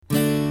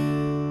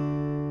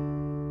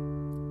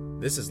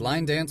This is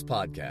Line Dance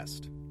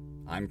Podcast.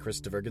 I'm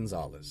Christopher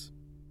Gonzalez.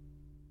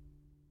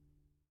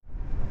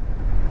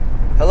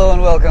 Hello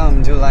and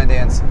welcome to Line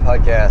Dance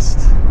Podcast,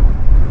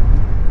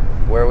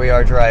 where we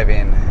are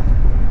driving,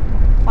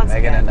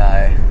 Megan and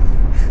I,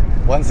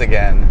 once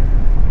again,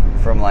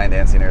 from line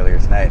dancing earlier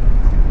tonight.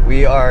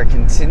 We are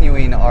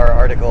continuing our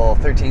article,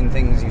 13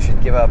 Things You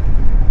Should Give Up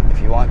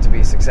If You Want to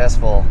Be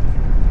Successful,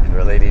 and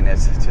relating it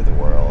to the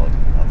world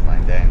of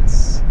line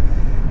dance.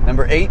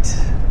 Number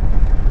 8,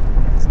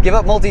 give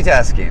up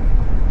multitasking.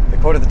 The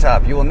quote at the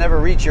top, "You will never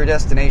reach your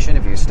destination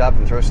if you stop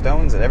and throw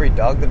stones at every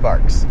dog that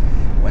barks."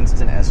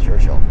 Winston S.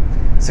 Churchill.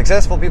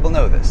 Successful people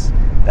know this.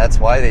 That's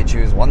why they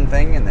choose one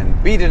thing and then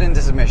beat it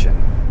into submission.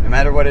 No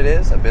matter what it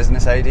is, a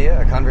business idea,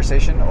 a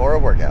conversation, or a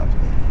workout.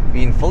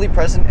 Being fully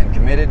present and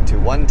committed to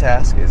one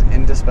task is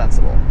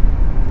indispensable.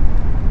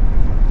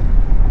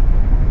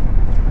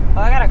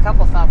 Well, I got a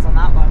couple thoughts on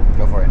that one.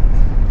 Go for it.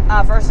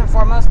 First and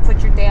foremost,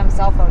 put your damn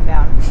cell phone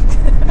down.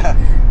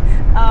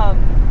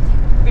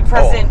 Be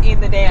present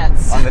in the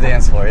dance. On the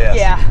dance floor, yes.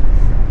 Yeah,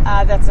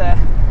 that's a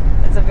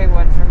big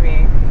one for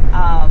me.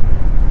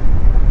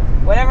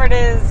 Whatever it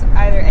is,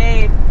 either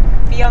A,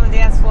 be on the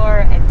dance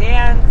floor and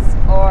dance,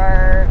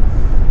 or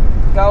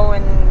go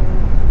and,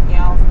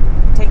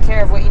 take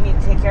care of what you need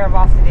to take care of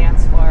off the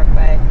dance floor.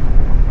 But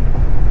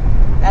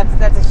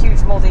that's a huge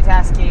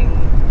multitasking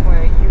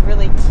where you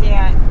really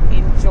can't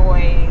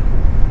enjoy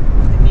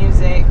the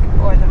music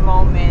or the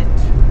moment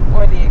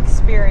or the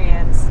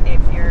experience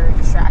if you're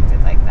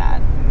distracted like that.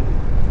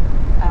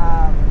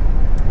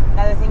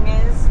 Another thing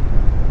is,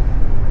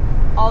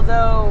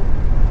 although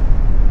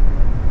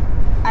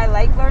I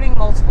like learning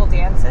multiple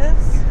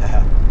dances,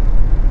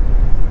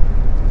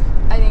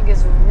 I think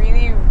it's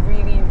really,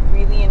 really,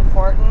 really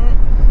important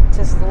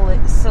to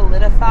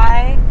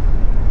solidify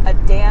a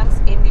dance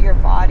into your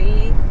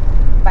body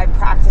by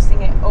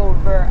practicing it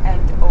over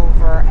and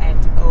over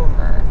and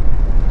over,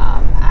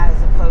 as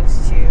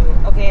opposed to,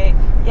 okay,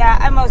 yeah,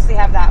 I mostly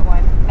have that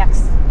one,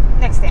 next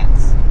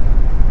dance.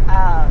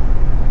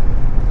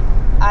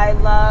 I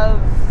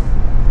love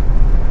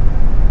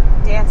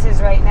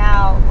dances right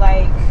now,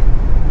 like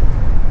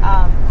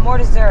More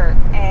Dessert,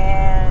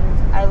 and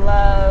I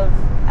love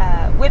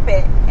Whip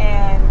It,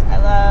 and I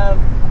love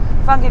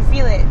Funk and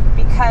Feel It,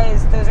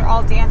 because those are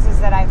all dances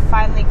that I've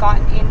finally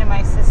gotten into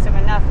my system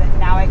enough that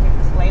now I can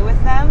play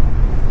with them,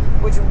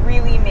 which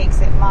really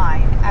makes it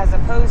mine, as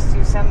opposed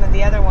to some of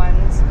the other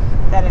ones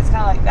that it's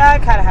kind of like, I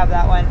kind of have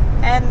that one,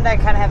 and I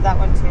kind of have that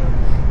one too,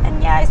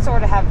 and yeah, I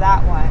sort of have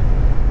that one.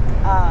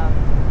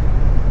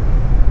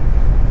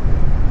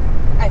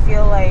 I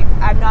feel like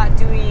I'm not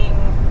doing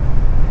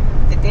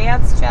the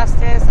dance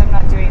justice, I'm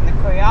not doing the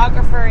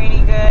choreographer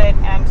any good,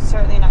 and I'm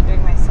certainly not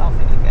doing myself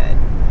any good.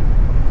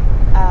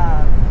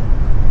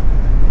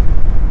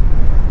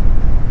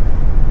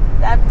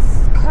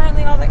 That's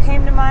currently all that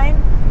came to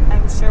mind.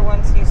 I'm sure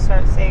once you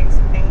start saying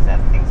some things, that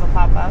things will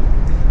pop up.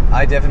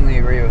 I definitely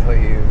agree with what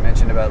you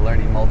mentioned about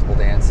learning multiple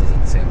dances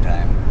at the same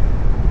time.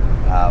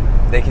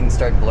 They can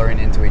start blurring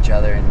into each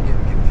other and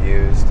getting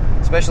confused,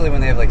 especially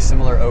when they have like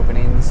similar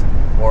openings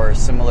or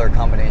similar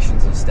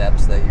combinations of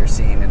steps that you're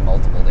seeing in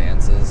multiple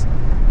dances,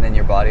 and then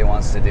your body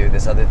wants to do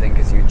this other thing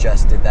because you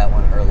just did that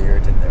one earlier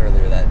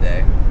that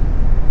day.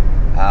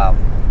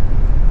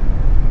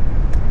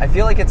 I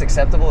feel like it's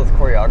acceptable with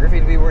choreography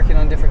to be working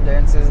on different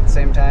dances at the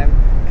same time,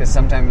 because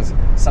sometimes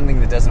something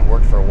that doesn't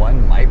work for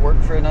one might work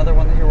for another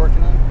one that you're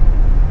working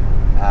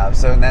on.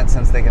 So in that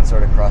sense, they can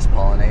sort of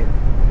cross-pollinate.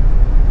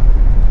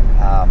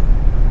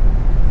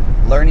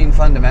 Learning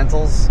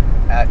fundamentals.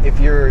 If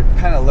you're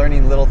kind of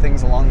learning little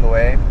things along the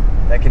way,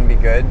 that can be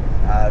good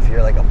if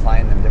you're like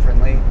applying them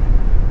differently.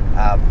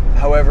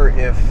 However,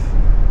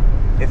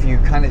 if you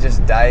kind of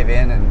just dive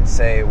in and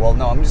say, well,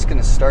 no, I'm just going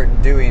to start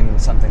doing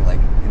something like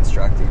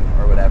instructing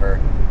or whatever,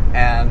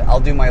 and I'll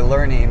do my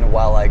learning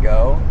while I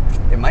go,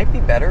 it might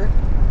be better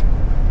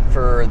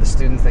for the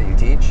students that you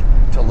teach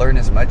to learn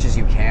as much as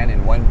you can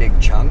in one big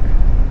chunk,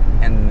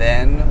 and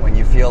then when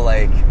you feel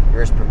like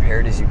you're as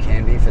prepared as you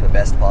can be for the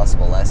best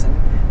possible lesson,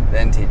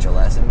 then teach a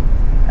lesson,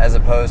 as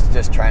opposed to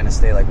just trying to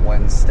stay like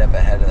one step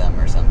ahead of them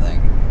or something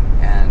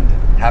and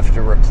have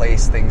to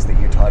replace things that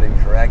you taught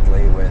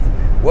incorrectly with,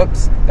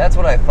 whoops, that's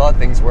what I thought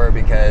things were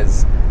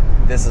because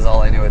this is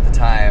all I knew at the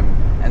time,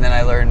 and then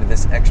I learned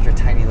this extra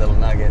tiny little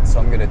nugget, so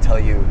I'm going to tell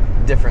you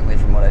differently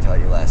from what I taught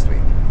you last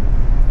week.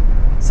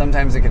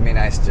 Sometimes it can be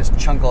nice to just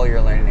chunk all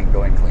your learning and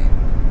go in clean.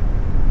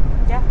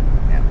 Yeah.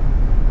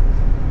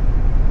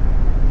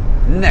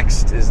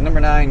 Next is number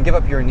 9, give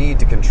up your need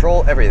to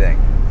control everything.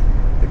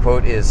 The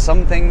quote is,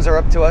 "Some things are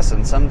up to us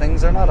and some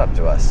things are not up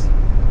to us."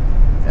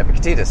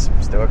 Epictetus,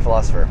 Stoic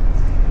philosopher.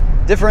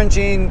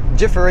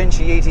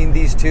 Differentiating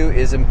these two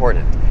is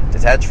important.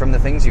 Detach from the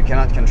things you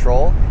cannot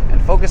control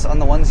and focus on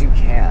the ones you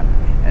can,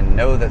 and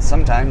know that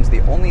sometimes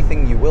the only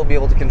thing you will be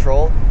able to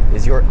control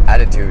is your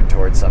attitude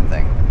towards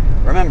something.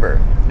 Remember,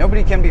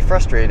 nobody can be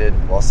frustrated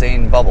while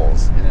saying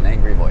bubbles in an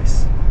angry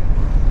voice.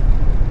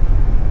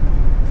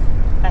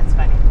 That's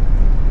funny.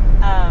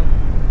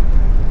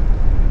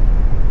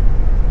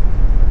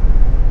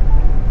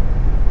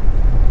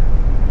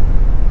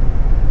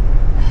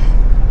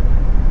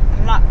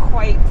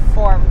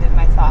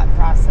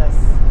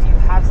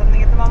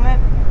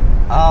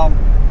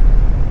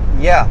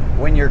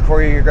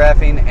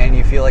 choreographing and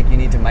you feel like you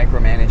need to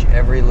micromanage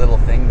every little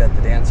thing that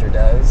the dancer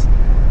does,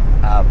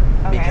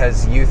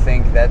 because you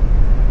think that,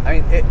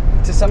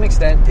 to some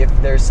extent, if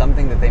there's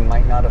something that they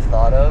might not have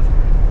thought of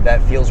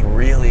that feels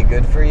really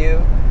good for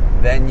you,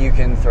 then you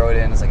can throw it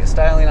in as like a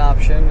styling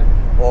option,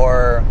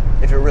 or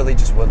if it really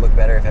just would look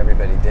better if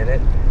everybody did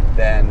it,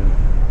 then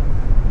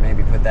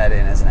maybe put that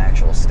in as an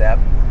actual step.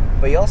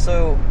 But you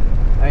also,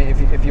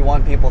 if you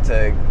want people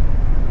to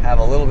have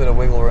a little bit of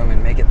wiggle room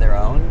and make it their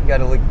own, you got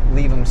to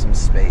leave them some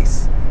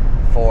space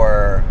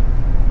for,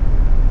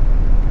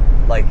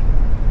 like,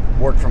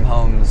 work from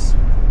homes.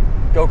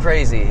 Go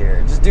crazy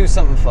here. Just do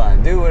something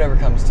fun. Do whatever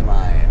comes to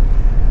mind.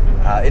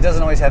 It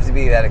doesn't always have to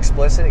be that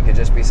explicit. It could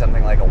just be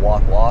something like a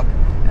walk,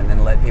 and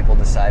then let people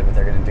decide what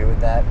they're going to do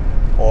with that.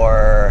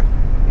 Or,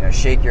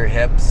 shake your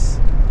hips,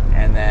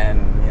 and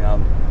then,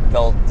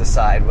 they'll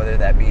decide whether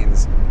that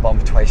means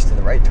bump twice to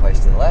the right,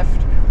 twice to the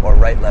left, or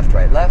right, left,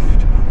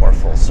 or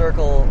full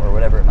circle, or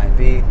whatever it might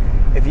be.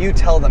 If you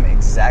tell them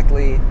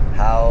exactly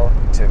how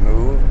to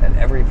move at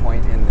every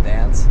point in the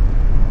dance,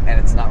 and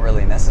it's not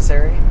really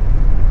necessary,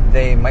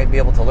 they might be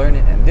able to learn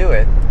it and do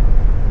it,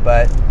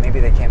 but maybe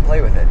they can't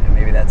play with it, and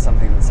maybe that's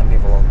something that some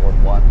people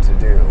would want to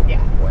do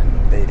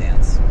when they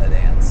dance a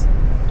dance.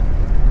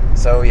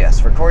 So yes,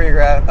 for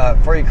choreographing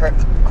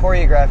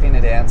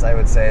a dance, I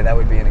would say that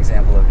would be an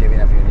example of giving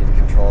up your need to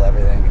control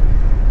everything.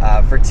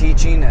 For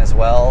teaching as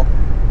well,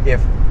 if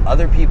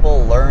other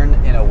people learn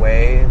in a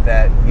way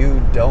that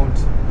you don't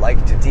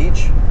like to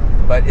teach,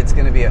 but it's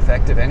going to be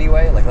effective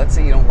anyway, like let's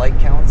say you don't like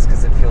counts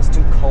because it feels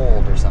too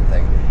cold or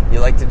something, you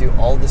like to do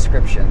all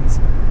descriptions,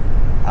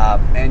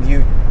 and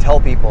you tell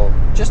people,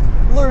 just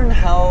learn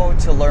how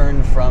to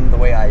learn from the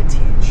way I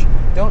teach.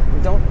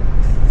 Don't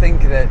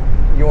think that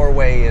your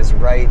way is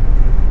right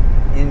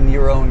in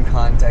your own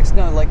context.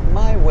 No, like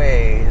my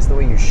way is the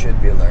way you should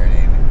be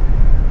learning.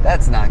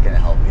 That's not going to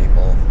help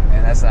people,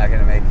 and that's not going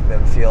to make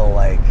them feel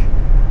like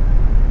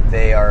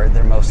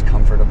they're most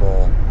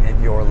comfortable at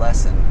your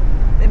lesson.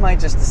 They might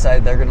just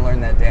decide they're going to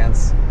learn that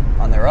dance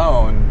on their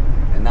own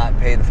and not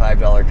pay the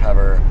 $5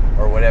 cover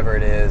or whatever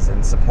it is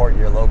and support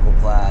your local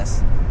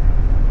class.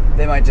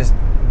 They might just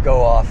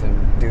go off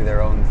and do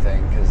their own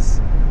thing, because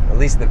at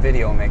least the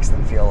video makes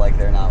them feel like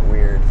they're not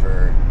weird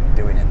for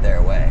doing it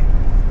their way.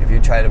 If you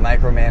try to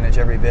micromanage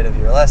every bit of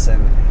your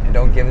lesson and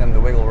don't give them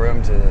the wiggle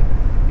room to,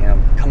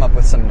 come up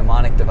with some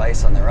mnemonic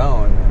device on their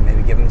own, and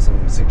maybe give them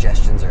some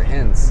suggestions or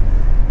hints,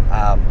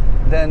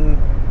 then,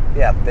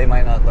 they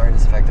might not learn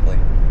as effectively.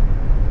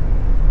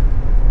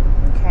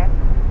 Okay.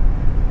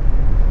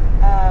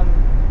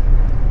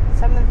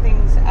 Some of the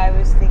things I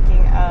was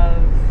thinking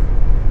of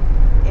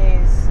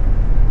is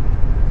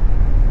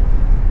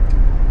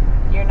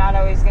you're not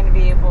always going to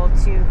be able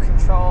to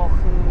control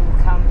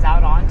who comes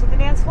out onto the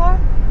dance floor.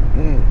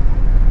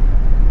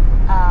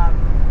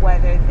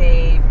 Whether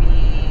they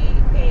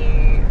be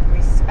a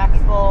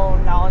respectful,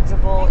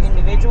 knowledgeable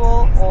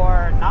individual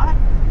or not.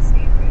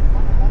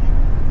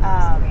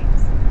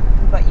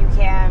 But you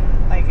can,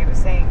 like it was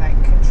saying, like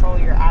control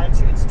your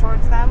attitudes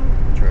towards them.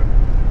 True.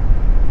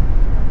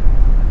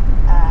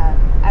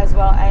 As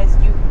well as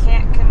you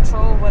can't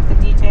control what the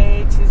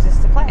DJ chooses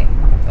to play.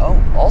 Oh,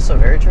 also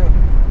very true.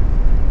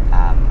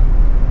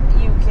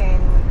 You can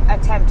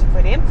attempt to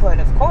put input,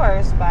 of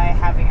course, by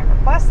having a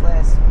request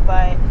list,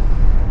 but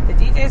the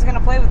DJ is going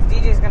to play what the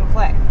DJ is going to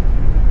play.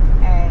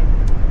 And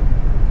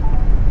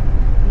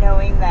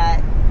knowing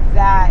that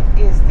that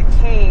is the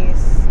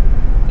case,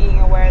 being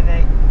aware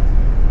that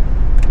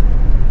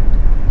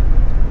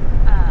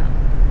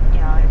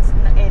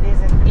it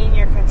isn't in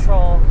your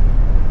control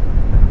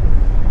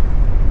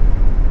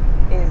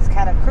is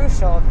kind of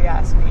crucial, if you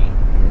ask me,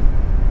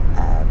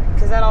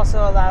 because that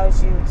also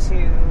allows you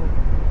to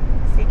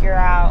figure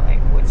out like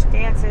which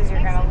dances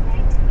you're gonna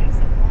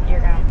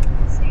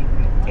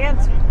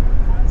dance,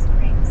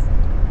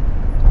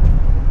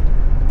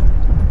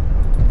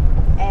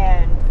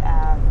 and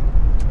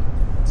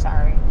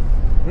sorry.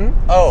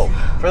 Oh,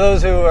 for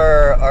those who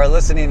are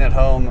listening at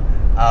home,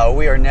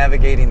 we are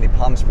navigating the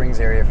Palm Springs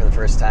area for the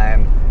first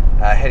time,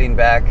 heading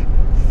back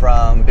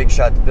from Big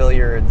Shot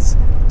Billiards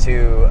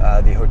to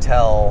the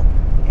hotel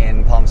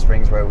in Palm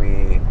Springs where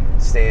we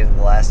stayed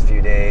the last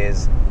few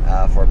days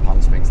for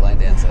Palm Springs Line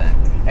Dance event.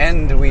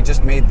 And we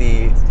just made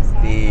the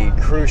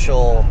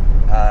crucial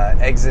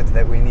exit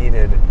that we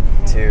needed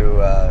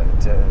to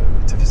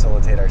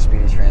facilitate our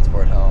speedy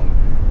transport home.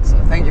 So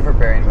thank you for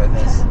bearing with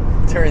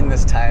us during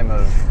this time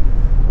of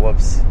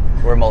whoops.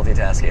 We're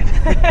multitasking.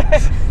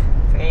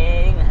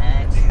 Pretty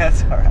much.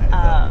 That's all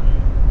right.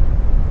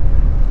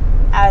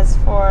 As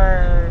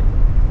for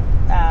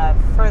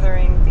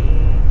furthering the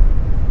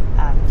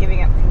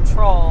giving up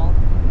control,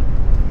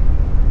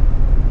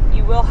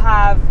 you will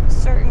have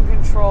certain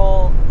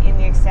control in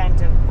the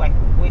extent of like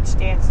which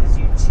dances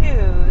you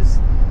choose,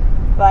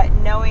 but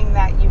knowing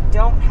that you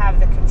don't have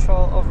the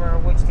control over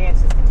which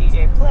dances the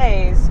DJ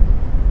plays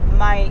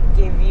might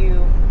give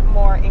you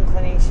more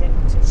inclination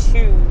to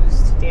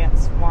choose to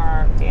dance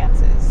more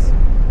dances.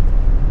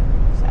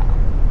 So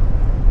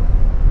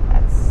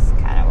that's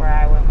kind of where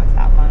I went with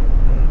that one.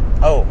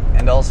 Oh,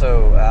 and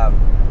also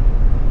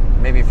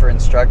maybe for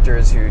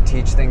instructors who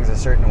teach things a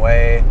certain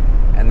way,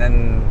 and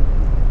then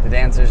the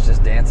dancers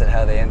just dance it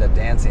how they end up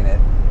dancing it.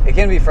 It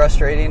can be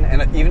frustrating,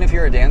 and even if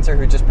you're a dancer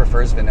who just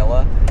prefers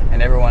vanilla,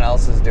 and everyone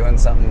else is doing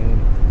something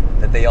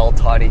that they all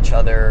taught each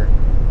other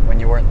when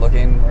you weren't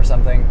looking or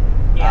something.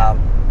 Yeah.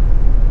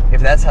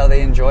 If that's how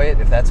they enjoy it,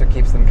 if that's what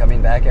keeps them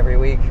coming back every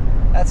week,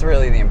 that's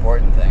really the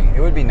important thing.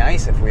 It would be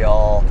nice if we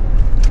all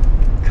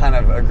kind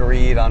of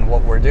agreed on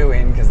what we're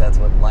doing, because that's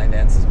what line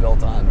dance is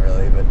built on,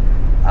 really.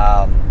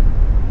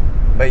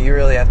 But you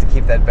really have to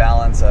keep that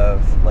balance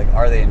of, like,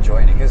 are they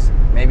enjoying it? Because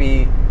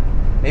maybe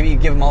you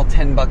give them all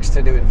 $10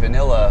 to do it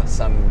vanilla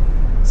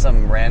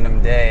some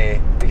random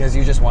day because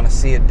you just want to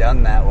see it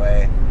done that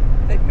way.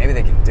 Maybe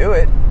they can do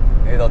it.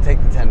 Maybe they'll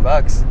take the $10,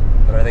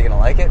 but are they going to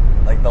like it?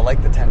 Like, they'll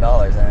like the $10.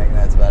 I think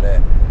that's about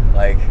it.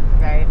 Like,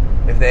 Right.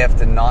 if they have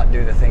to not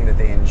do the thing that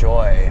they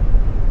enjoy,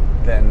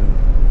 then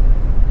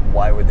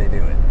why would they do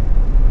it?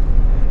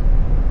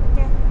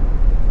 Yeah.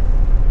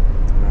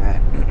 All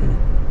right.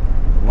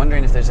 I'm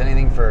wondering if there's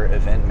anything for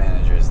event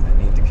managers that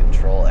need to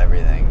control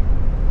everything.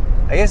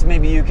 I guess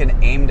maybe you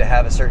can aim to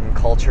have a certain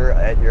culture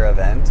at your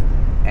event,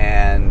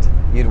 and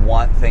you'd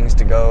want things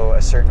to go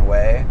a certain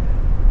way,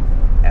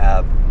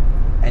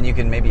 and you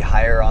can maybe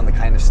hire on the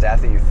kind of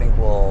staff that you think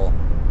will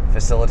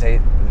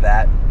facilitate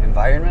that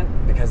environment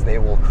because they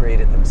will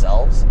create it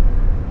themselves.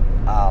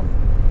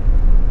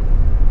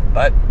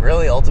 But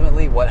really,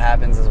 ultimately, what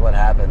happens is what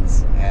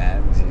happens,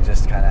 and you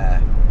just kind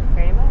of,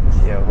 Pretty much.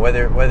 you know,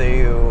 whether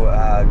you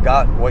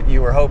got what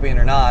you were hoping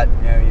or not,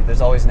 you know,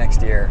 there's always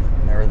next year,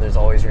 or there's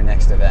always your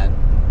next event,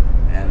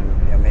 and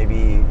you know,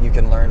 maybe you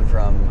can learn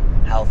from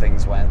how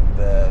things went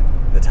the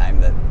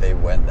time that they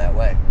went that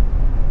way.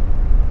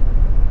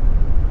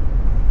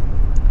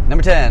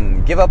 Number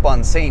 10, give up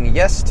on saying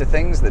yes to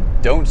things that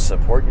don't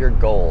support your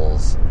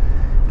goals.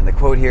 And the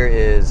quote here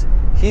is,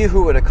 "He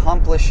who would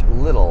accomplish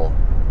little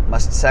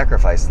must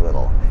sacrifice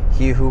little.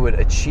 He who would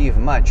achieve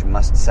much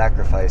must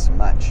sacrifice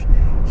much.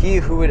 He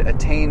who would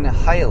attain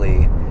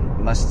highly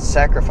must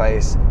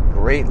sacrifice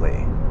greatly."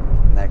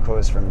 And that quote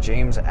is from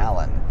James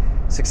Allen.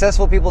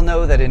 Successful people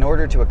know that in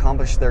order to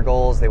accomplish their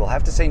goals, they will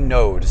have to say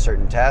no to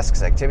certain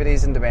tasks,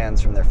 activities, and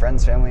demands from their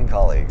friends, family, and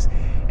colleagues.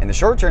 In the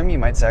short term, you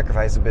might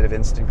sacrifice a bit of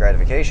instant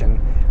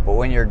gratification, but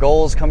when your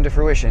goals come to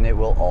fruition, it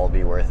will all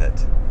be worth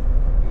it.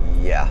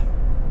 Yeah.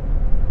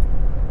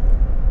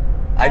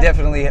 I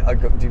definitely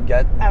do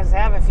get. I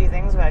have a few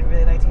things, but I'd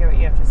really like to hear what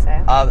you have to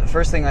say. The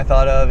first thing I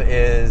thought of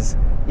is,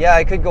 yeah,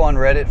 I could go on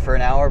Reddit for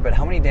an hour, but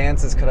how many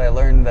dances could I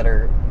learn that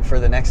are for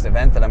the next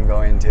event that I'm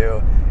going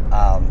to?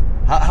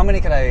 How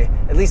many could I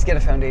at least get a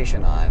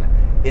foundation on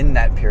in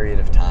that period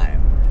of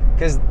time?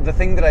 Because the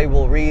thing that I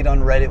will read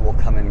on Reddit will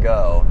come and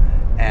go,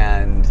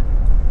 and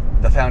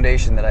the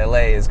foundation that I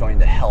lay is going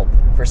to help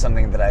for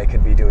something that I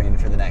could be doing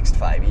for the next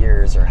 5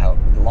 years or how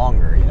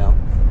longer, you know?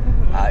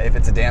 If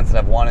it's a dance that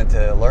I've wanted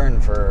to learn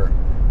for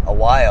a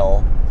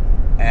while,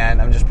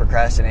 and I'm just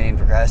procrastinating,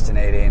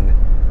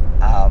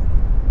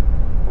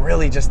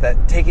 really just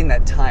that, taking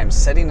that time,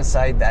 setting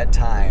aside that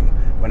time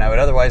when I would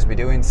otherwise be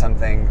doing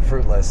something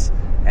fruitless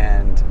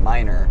and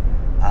minor,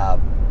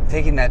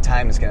 taking that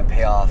time is going to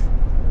pay off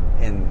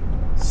in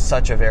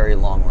such a very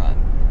long run.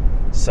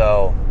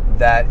 So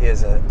that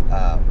is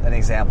an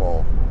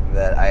example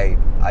that I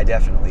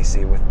definitely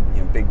see with,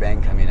 you know, Big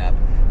Bang coming up,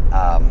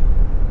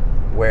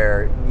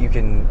 where you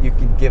can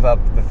give up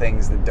the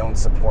things that don't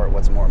support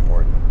what's more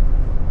important.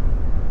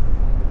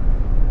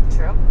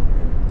 True.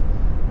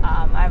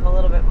 I have a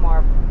little bit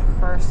more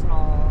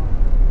personal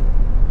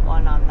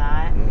one on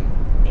that.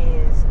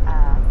 Is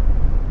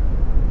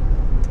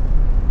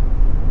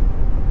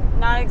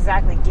not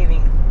exactly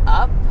giving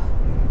up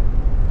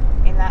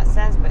in that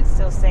sense, but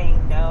still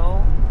saying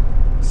no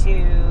to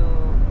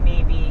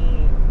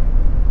maybe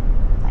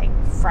like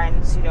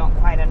friends who don't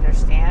quite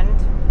understand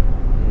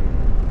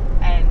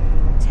and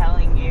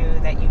telling you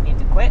that you need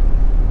to quit,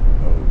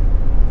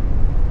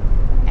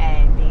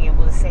 and being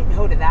able to say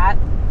no to that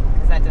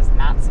because that does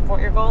not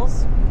support your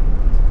goals.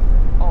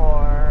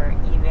 Or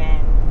even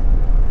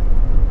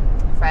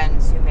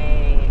friends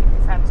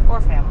or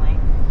family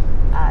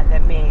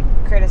that may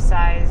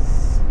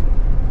criticize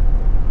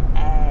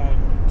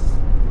and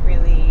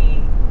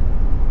really,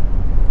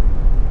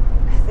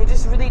 they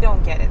just really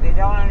don't get it. They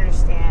don't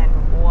understand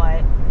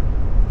what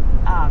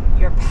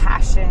your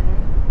passion,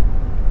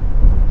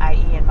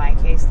 i.e. in my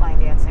case, line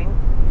dancing,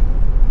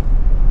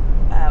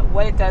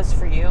 what it does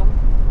for you,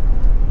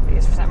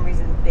 because for some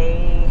reason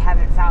they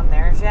haven't found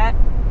theirs yet.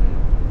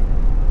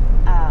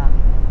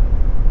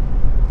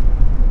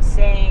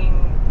 Saying,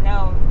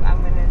 no,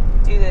 I'm going to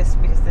do this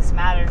because this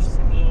matters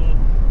to me.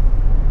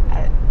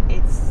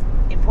 It's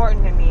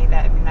important to me.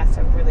 That's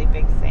a really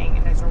big thing,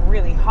 and it's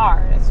really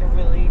hard. It's a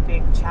really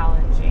big,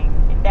 challenging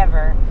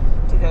endeavor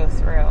to go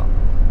through.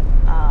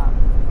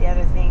 The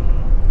other thing,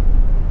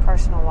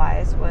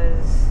 personal-wise,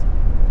 was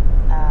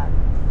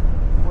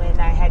when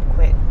I had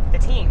quit the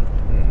team.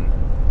 Mm-hmm.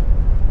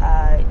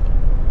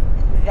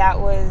 That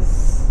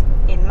was,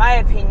 in my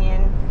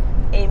opinion,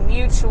 a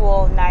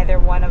mutual, neither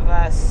one of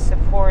us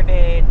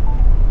supported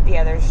the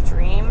other's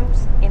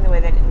dreams in the way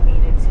that it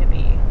needed to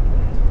be.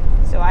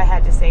 So I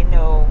had to say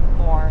no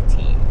more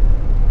team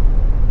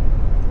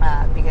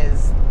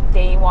because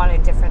they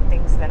wanted different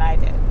things than I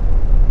did.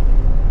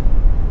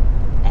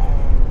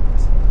 And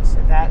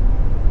so that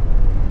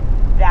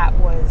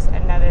was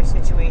another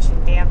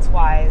situation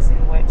dance-wise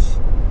in which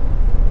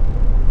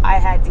I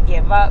had to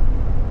give up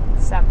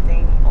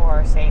something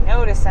or say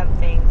no to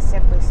something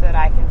simply so that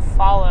I can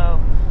follow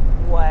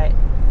what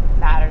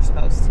matters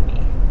most to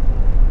me.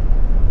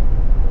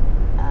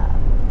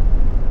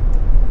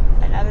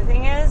 Another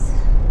thing is,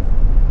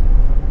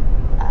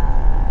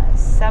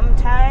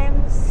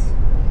 sometimes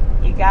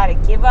you gotta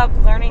give up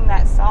learning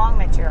that song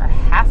that you're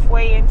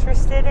halfway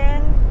interested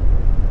in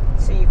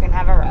so you can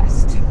have a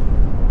rest.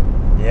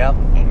 Yep.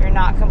 If you're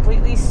not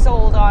completely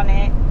sold on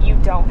it, you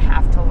don't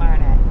have to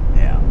learn it.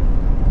 Yeah.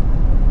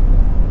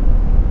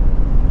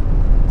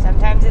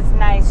 Sometimes it's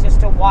nice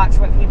just to watch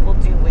what people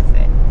do with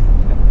it.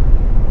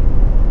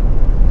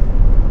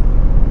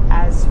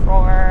 As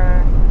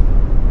for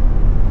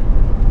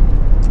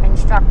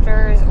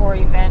instructors or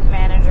event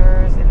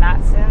managers in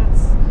that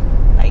sense,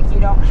 like, you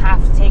don't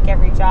have to take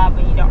every job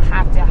and you don't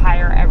have to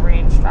hire every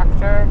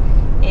instructor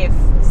if,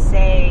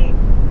 say,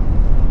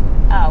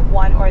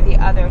 one or the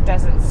other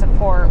doesn't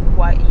support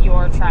what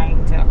you're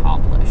trying to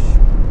accomplish.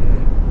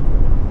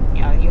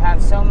 You know, you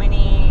have so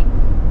many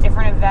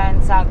different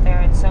events out there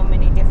and so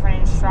many different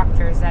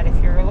instructors that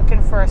if you're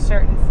looking for a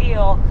certain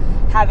feel,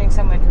 having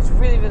someone who's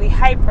really, really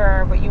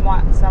hyper, but you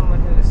want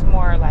someone who's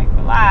more like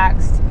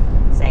relaxed,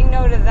 saying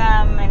no to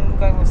them and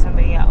going with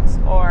somebody else.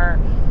 Or,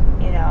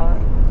 you know,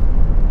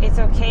 it's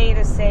okay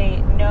to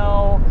say,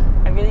 no,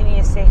 I really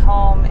need to stay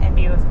home and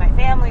be with my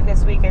family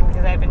this weekend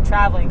because I've been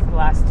traveling for the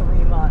last 3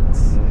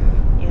 months.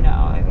 You know,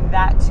 I mean,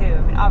 that too.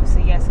 I mean,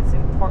 obviously, yes, it's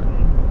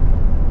important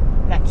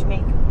that you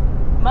make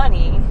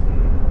money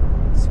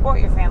to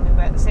support your family,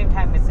 but at the same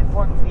time, it's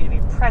important for you to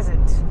be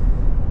present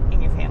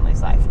in your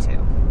family's life too.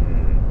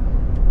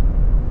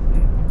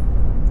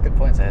 Good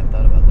points. I hadn't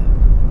thought about that.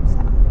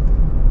 So.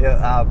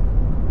 Yeah.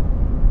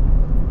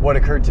 What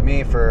occurred to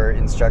me for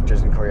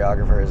instructors and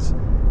choreographers,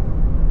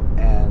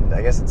 and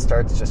I guess it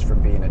starts just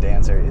from being a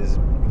dancer, is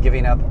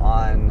giving up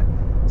on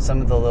some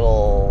of the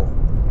little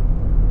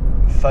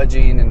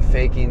fudging and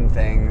faking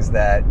things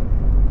that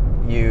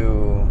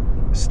you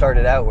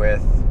started out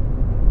with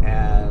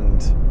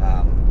and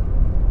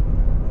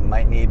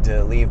might need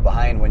to leave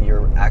behind when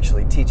you're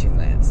actually teaching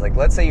dance. Like,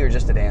 let's say you're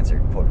just a dancer,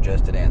 quote,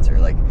 just a dancer.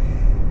 Like,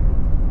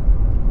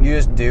 you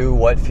just do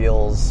what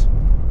feels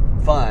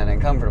fun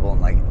and comfortable, and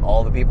like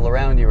all the people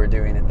around you are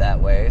doing it that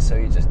way, so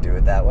you just do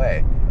it that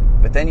way.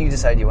 But then you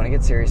decide you want to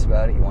get serious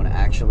about it, you want to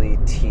actually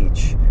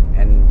teach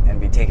and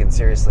be taken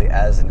seriously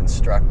as an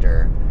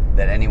instructor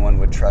that anyone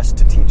would trust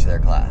to teach their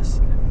class.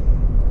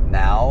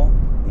 Now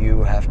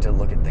you have to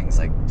look at things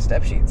like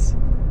step sheets,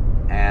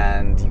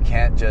 and you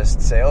can't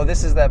just say, oh,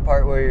 this is that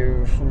part where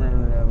you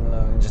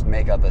just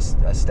make up a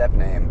step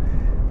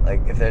name.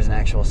 Like, if there's an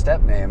actual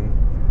step name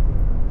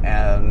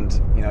and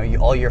you know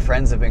all your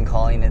friends have been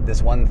calling it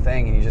this one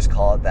thing and you just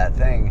call it that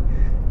thing,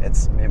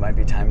 it might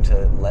be time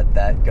to let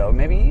that go.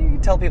 Maybe you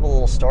tell people a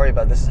little story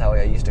about this is how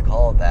I used to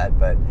call it that,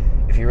 but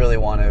if you really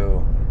want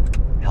to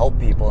help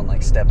people and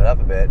like step it up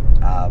a bit,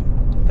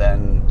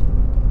 then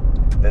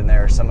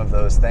there are some of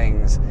those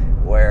things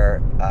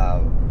where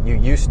you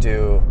used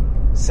to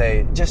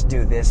say, just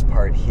do this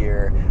part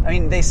here. I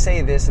mean, they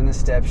say this in the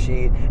step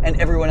sheet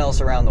and everyone else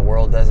around the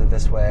world does it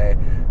this way,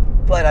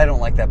 but I don't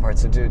like that part,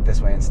 so do it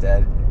this way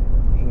instead.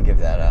 You can give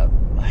that up.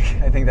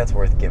 Like, I think that's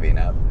worth giving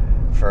up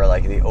for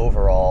like the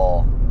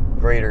overall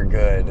greater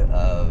good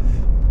of,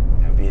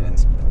 you know, being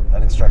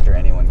an instructor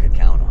anyone could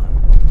count on.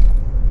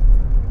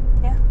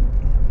 Yeah.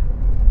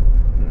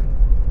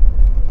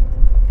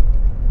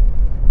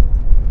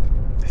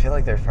 I feel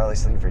like there's probably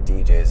something for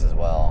DJs as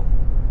well.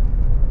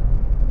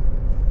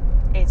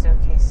 It's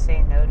okay to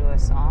say no to a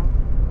song.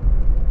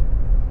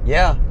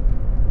 Yeah,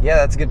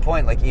 that's a good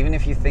point. Like, even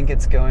if you think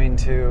it's going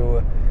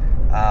to,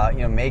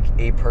 make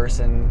a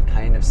person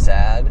kind of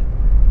sad,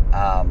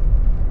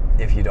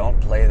 if you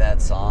don't play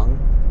that song,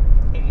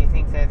 If you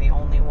think they're the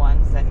only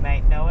ones that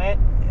might know it.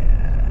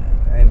 yeah.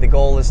 And the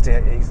goal is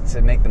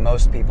to make the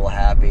most people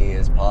happy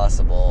as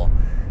possible,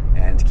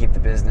 and to keep the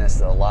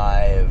business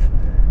alive.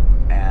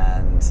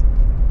 And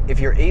if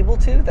you're able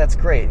to, that's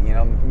great. You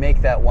know,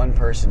 make that one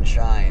person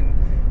shine.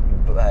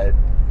 But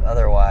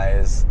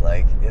otherwise,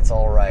 like, it's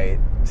all right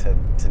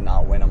to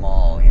not win them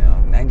all. You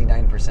know,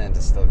 99%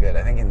 is still good.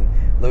 I think in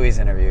Louis'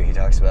 interview, he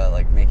talks about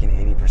like making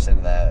 80%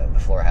 of the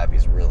floor happy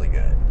is really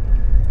good.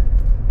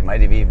 It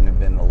might have even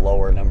been a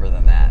lower number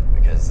than that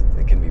because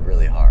it can be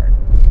really hard.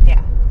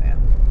 Yeah.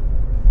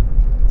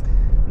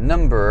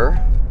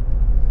 Number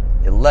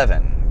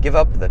 11. Give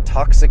up the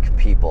toxic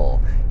people.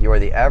 You are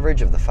the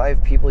average of the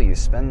 5 people you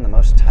spend the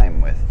most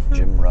time with.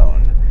 Jim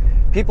Rohn.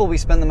 People we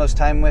spend the most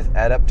time with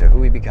add up to who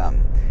we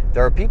become.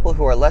 There are people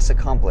who are less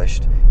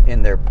accomplished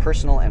in their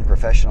personal and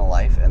professional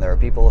life, and there are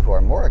people who are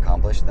more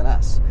accomplished than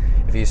us.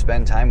 If you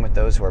spend time with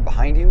those who are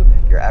behind you,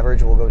 your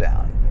average will go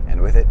down,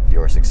 and with it,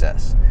 your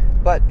success.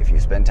 But if you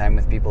spend time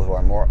with people who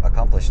are more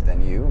accomplished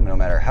than you, no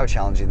matter how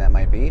challenging that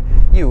might be,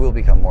 you will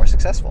become more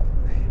successful.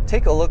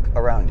 Take a look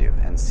around you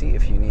and see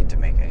if you need to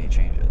make any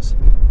changes.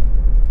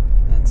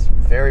 That's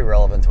very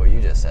relevant to what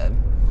you just said.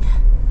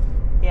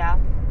 Yeah.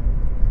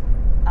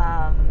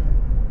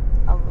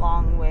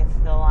 Along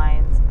with the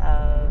lines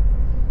of,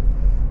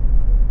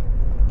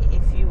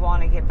 if you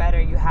want to get better,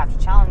 you have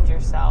to challenge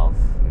yourself.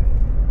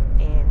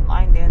 In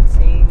line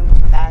dancing,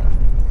 that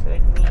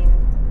could mean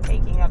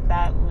taking up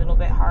that little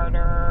bit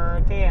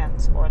harder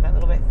dance, or that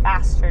little bit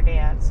faster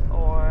dance,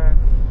 or,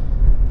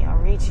 you know,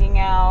 reaching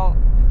out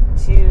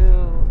to,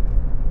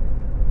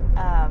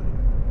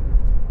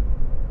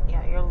 you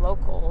know, your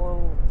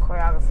local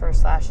choreographer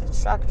 /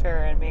 instructor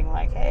and being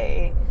like,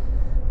 hey,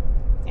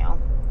 you know,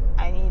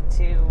 I need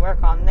to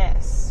work on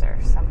this, or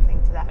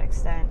something to that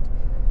extent.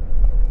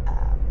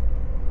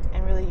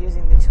 And really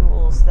using the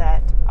tools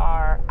that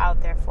are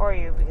out there for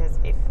you, because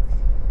if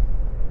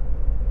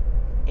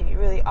you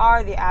really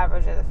are the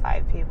average of the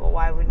 5 people,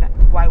 why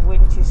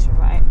wouldn't you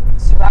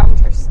surround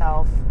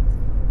yourself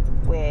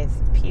with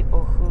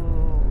people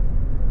who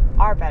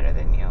are better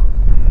than you?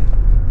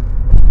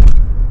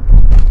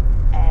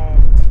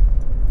 And,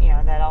 you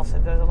know, that also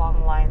goes along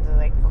the lines of,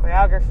 like,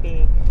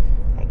 choreography.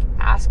 Like,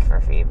 ask for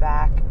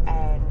feedback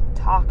and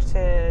talk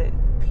to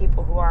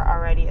people who are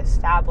already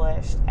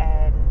established,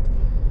 and,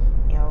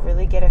 you know,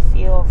 really get a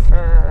feel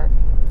for,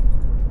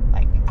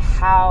 like,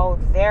 how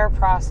their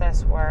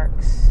process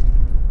works,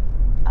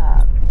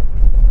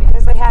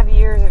 because they have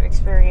years of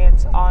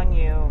experience on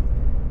you,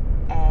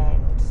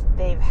 and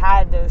they've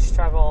had those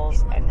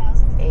struggles, and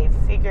they've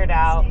figured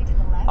out,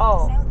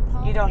 oh,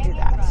 you don't do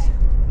that.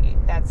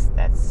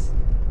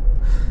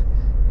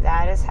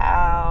 That is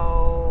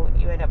how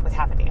you end up with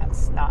half a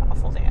dance, not a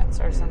full dance,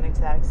 or something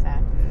to that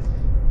extent.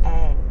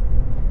 And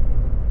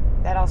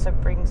that also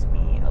brings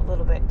me a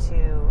little bit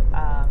to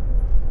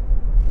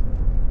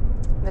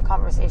the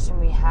conversation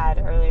we had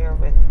earlier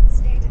with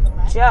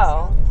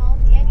Joe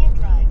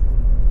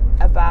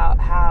about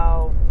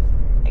how,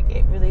 like,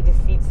 it really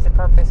defeats the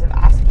purpose of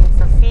asking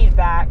for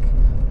feedback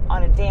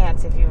on a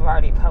dance if you've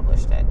already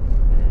published it.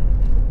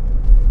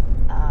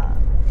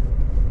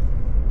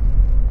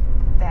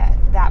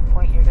 That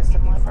point, you're just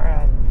looking for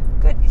a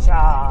good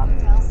job.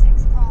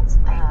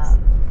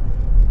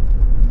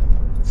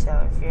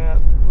 So if you're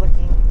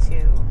looking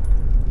to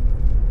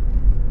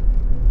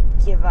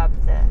give up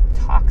the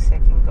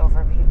toxic and go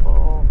for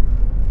people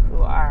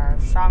who are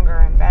stronger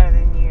and better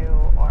than you,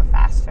 or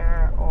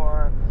faster,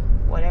 or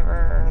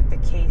whatever the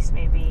case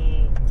may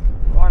be,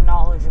 more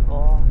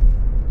knowledgeable,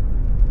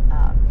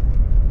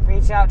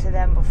 reach out to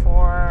them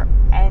before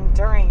and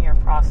during your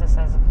process,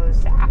 as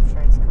opposed to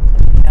after it's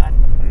completely done.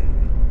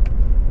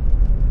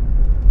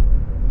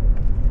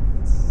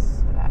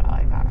 That's about all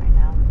I got right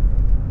now.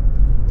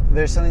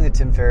 There's something that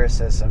Tim Ferriss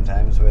says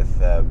sometimes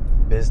with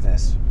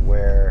business,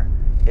 where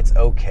it's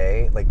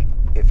okay, like,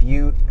 if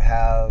you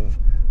have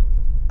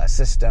a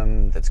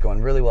system that's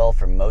going really well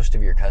for most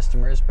of your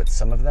customers, but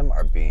some of them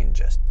are being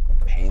just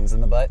pains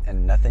in the butt,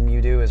 and nothing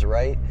you do is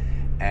right,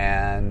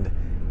 and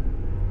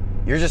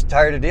you're just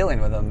tired of dealing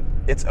with them,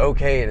 it's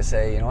okay to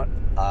say, you know what,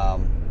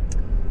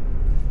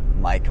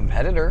 my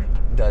competitor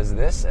does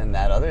this and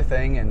that other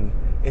thing, and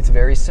it's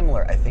very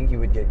similar. I think you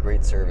would get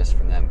great service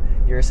from them.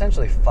 You're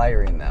essentially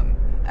firing them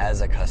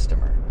as a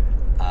customer,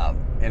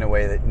 in a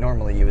way that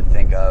normally you would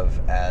think of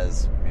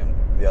as, you know,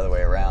 the other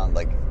way around.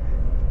 Like,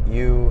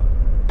 you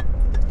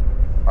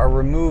are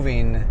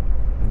removing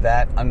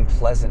that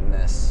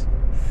unpleasantness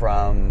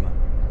from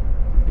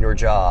your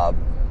job,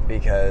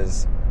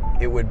 because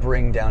it would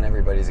bring down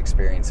everybody's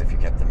experience if you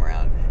kept them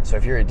around. So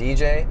if you're a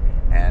DJ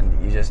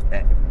and you just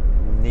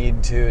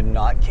need to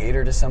not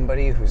cater to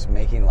somebody who's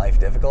making life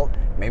difficult,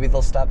 maybe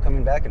they'll stop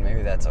coming back, and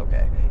maybe that's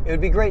okay. It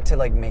would be great to,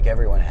 like, make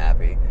everyone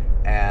happy,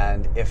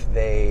 and if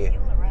they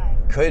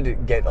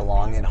could get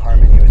along in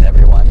harmony with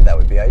everyone, that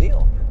would be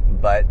ideal.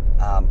 But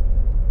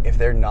if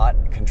they're not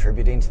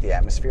contributing to the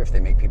atmosphere, if they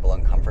make people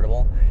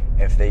uncomfortable,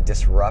 if they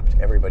disrupt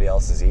everybody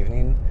else's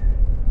evening,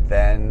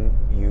 then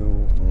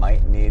you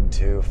might need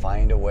to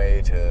find a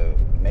way to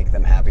make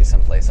them happy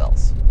someplace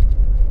else.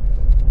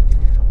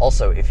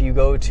 Also, if you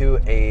go to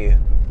a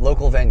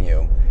local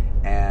venue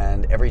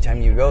and every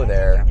time you go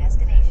there,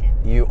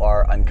 you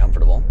are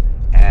uncomfortable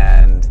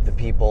and the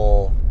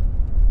people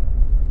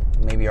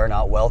maybe are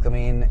not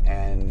welcoming,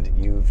 and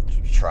you've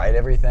tried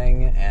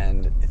everything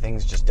and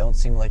things just don't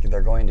seem like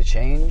they're going to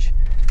change,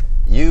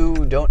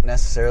 you don't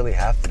necessarily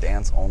have to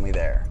dance only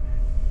there.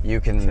 You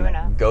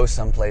can go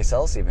someplace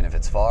else, even if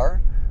it's far,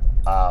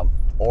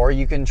 or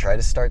you can try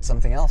to start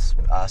something else,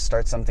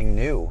 start something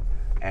new.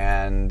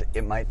 And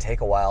it might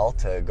take a while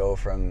to go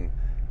from,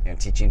 you know,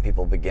 teaching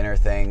people beginner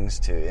things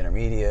to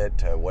intermediate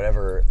to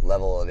whatever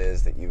level it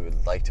is that you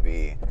would like to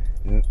be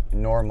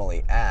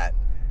normally at.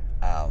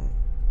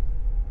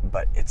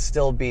 but it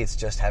still beats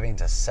just having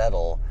to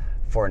settle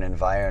for an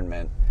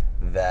environment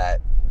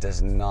that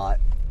does not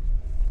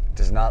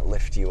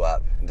lift you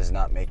up and does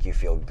not make you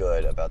feel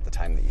good about the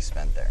time that you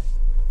spent there.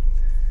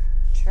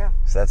 True.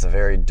 So that's a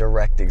very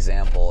direct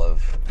example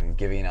of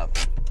giving up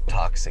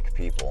toxic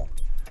people,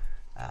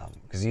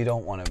 because you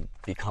don't want to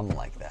become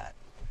like that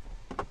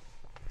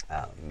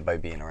by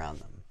being around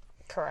them.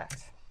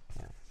 Correct.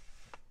 Yeah.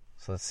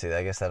 So let's see.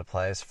 I guess that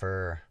applies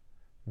for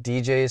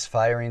DJs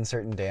firing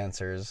certain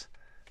dancers.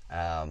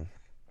 If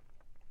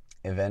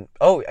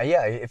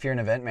you're an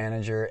event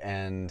manager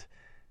and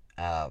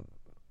I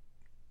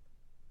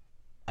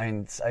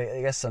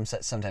guess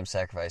sometimes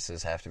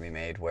sacrifices have to be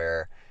made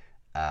where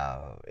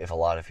if a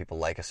lot of people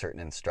like a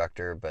certain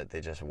instructor but they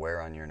just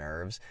wear on your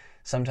nerves,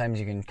 sometimes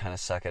you can kind of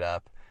suck it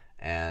up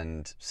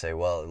and say,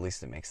 well, at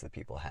least it makes the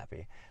people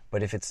happy.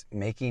 But if it's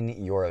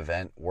making your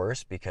event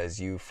worse because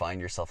you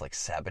find yourself like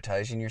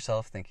sabotaging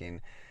yourself,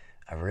 thinking,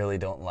 I really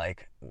don't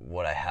like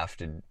what I have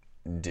to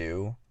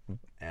do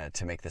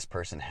to make this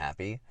person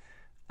happy,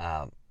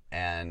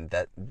 and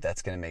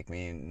that's going to make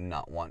me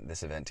not want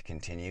this event to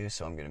continue,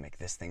 so I'm going to make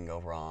this thing go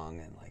wrong,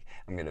 and like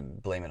I'm going to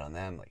blame it on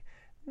them. Like,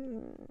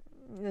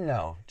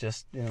 no,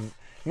 just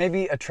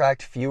maybe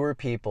attract fewer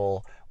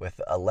people with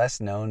a less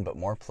known but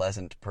more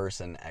pleasant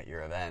person at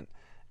your event,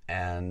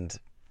 and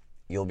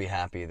you'll be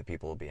happy, the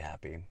people will be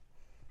happy,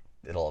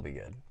 it'll all be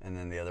good. And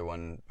then the other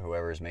one,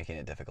 whoever's making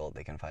it difficult,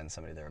 they can find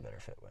somebody they're a better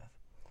fit with.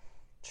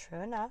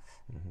 True enough.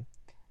 Mm-hmm.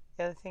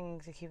 The other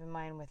thing to keep in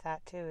mind with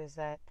that too is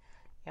that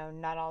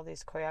not all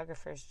these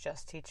choreographers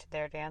just teach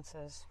their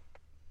dances.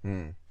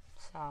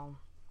 So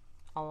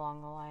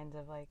along the lines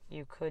of like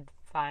you could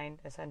find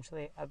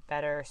essentially a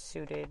better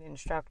suited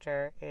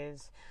instructor,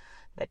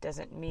 that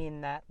doesn't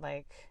mean that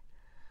like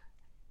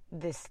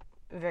this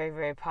very,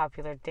 very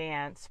popular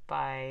dance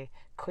by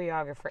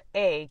choreographer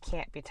A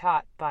can't be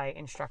taught by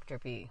instructor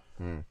B.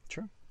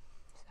 True.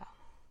 So.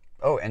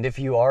 Oh, and if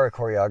you are a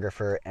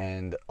choreographer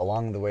and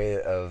along the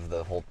way of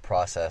the whole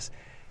process,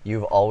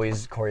 you've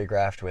always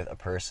choreographed with a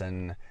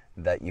person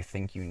that you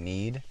think you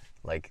need,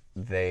 like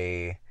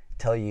they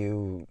tell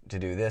you to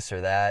do this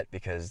or that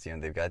because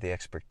they've got the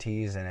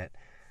expertise in it,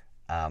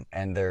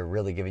 and they're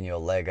really giving you a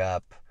leg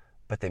up,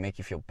 but they make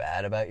you feel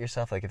bad about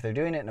yourself. Like if they're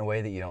doing it in a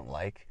way that you don't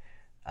like,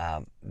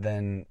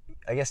 then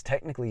I guess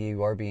technically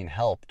you are being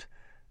helped,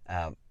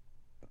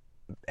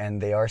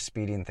 and they are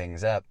speeding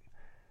things up.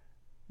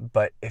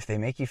 But if they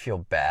make you feel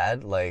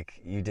bad, like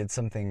you did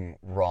something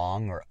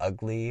wrong or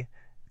ugly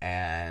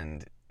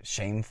and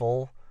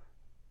shameful,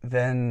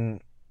 then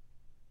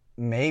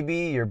maybe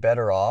you're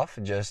better off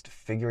just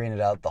figuring it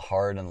out the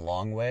hard and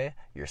long way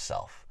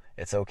yourself.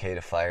 It's okay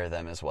to fire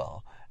them as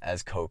well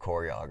as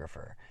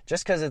co-choreographer.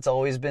 Just because it's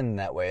always been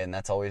that way and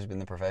that's always been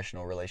the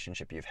professional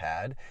relationship you've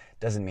had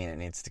doesn't mean it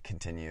needs to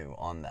continue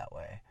on that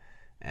way.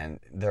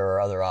 And there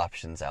are other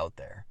options out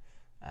there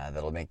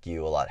that'll make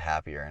you a lot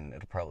happier, and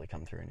it'll probably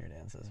come through in your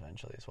dances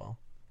eventually as well.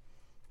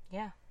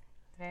 Yeah,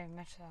 very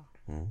much so.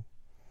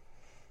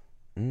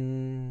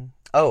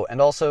 Oh,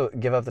 and also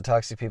give up the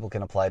toxic people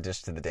can apply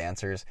just to the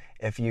dancers.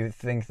 If you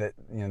think that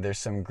there's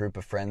some group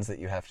of friends that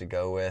you have to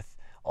go with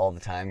all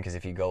the time, because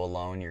if you go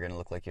alone you're going to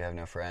look like you have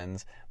no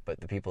friends, but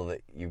the people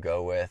that you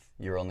go with,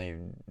 you're only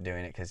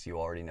doing it because you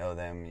already know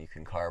them, you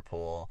can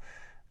carpool,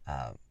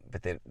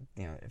 but they,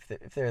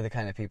 if they're the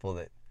kind of people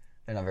that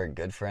they're not very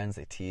good friends,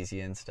 they tease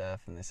you and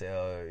stuff, and they say,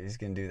 oh, he's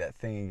going to do that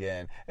thing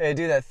again, hey,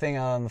 do that thing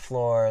out on the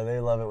floor, they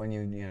love it when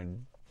you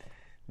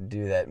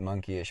do that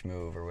monkeyish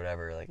move or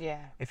whatever. Like,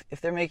 yeah.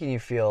 If they're making you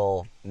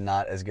feel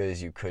not as good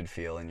as you could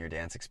feel in your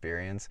dance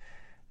experience,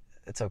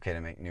 it's okay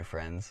to make new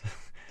friends.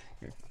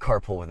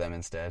 Carpool with them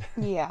instead.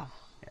 Yeah.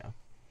 Yeah.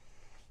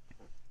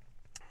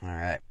 All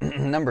right.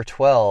 Number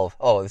 12.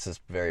 Oh, this is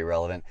very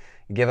relevant.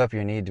 Give up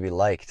your need to be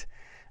liked.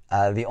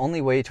 The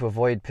only way to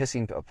avoid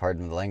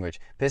pardon the language,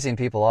 pissing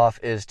people off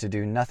is to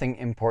do nothing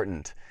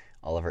important.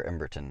 Oliver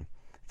Emberton.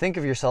 Think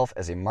of yourself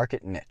as a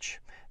market niche.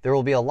 There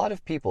will be a lot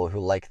of people who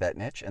like that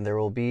niche, and there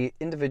will be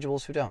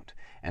individuals who don't.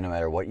 And no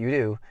matter what you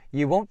do,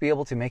 you won't be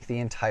able to make the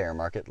entire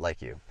market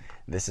like you.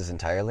 This is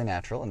entirely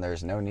natural, and there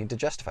is no need to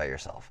justify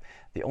yourself.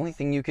 The only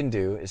thing you can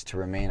do is to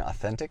remain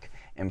authentic,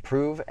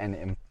 improve,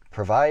 and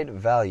provide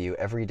value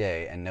every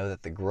day, and know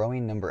that the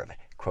growing number of,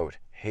 quote,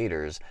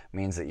 haters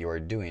means that you are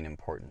doing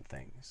important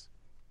things.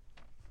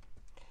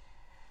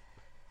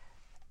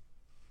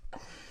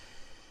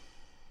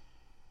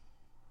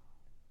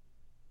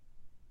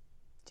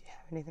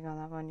 Anything on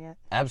that one yet?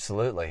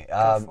 Absolutely.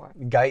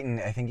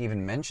 Guyton, I think,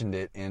 even mentioned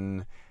it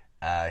in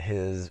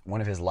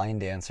one of his line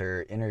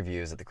dancer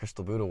interviews at the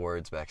Crystal Boot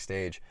Awards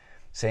backstage,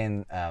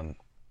 saying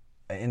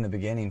in the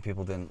beginning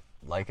people didn't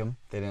like him.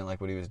 They didn't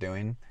like what he was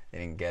doing. They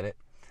didn't get it.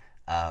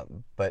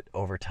 But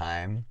over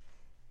time,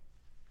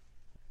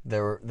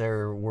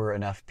 there were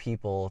enough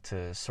people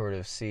to sort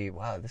of see,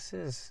 wow, this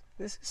is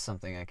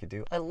something I could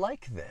do. I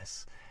like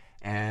this.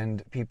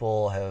 And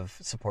people have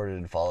supported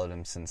and followed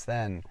him since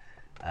then.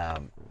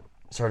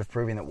 Sort of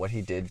proving that what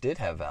he did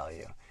have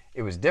value.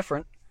 It was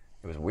different.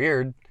 It was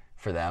weird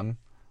for them,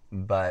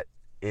 but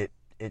it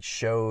it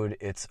showed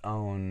its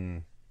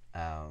own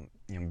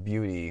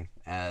beauty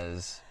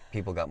as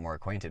people got more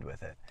acquainted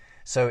with it.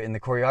 So in the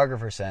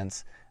choreographer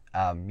sense,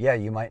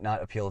 you might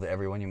not appeal to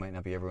everyone. You might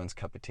not be everyone's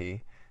cup of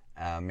tea.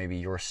 Maybe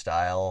your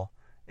style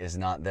is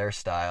not their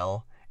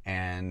style,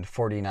 and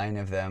 49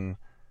 of them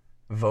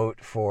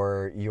vote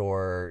for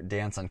your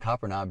dance on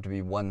Copper Knob to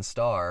be 1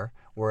 star,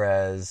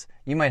 whereas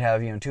you might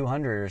have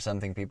 200 or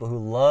something people who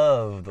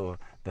love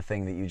the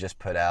thing that you just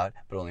put out,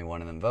 but only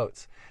one of them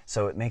votes.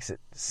 So it makes it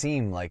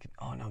seem like,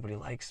 oh, nobody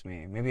likes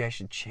me. Maybe I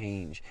should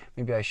change.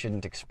 Maybe I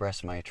shouldn't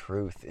express my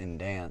truth in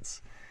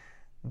dance.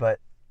 But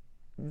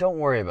don't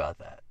worry about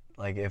that.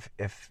 Like,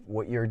 if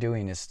what you're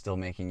doing is still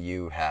making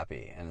you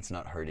happy and it's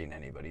not hurting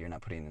anybody, you're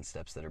not putting in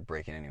steps that are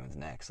breaking anyone's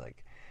necks,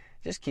 like,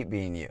 just keep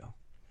being you.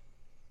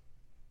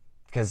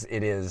 Because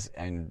it is,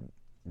 and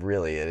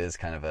really it is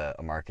kind of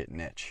a market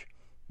niche.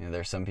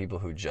 There's some people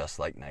who just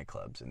like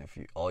nightclubs, and if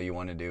all you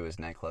want to do is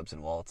nightclubs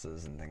and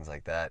waltzes and things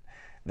like that,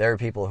 there are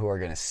people who are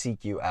going to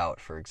seek you out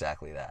for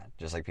exactly that,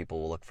 just like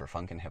people will look for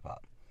funk and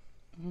hip-hop.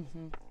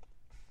 Mm-hmm.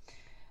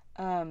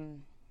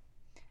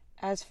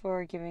 As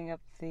for giving up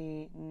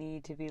the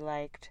need to be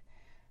liked,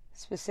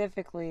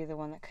 specifically the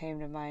one that came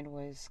to mind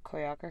was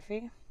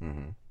choreography.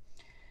 Mm-hmm.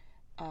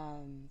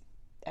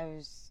 I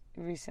was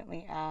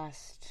recently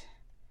asked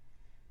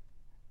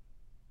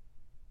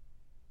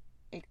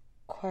a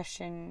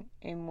question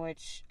in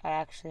which I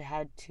actually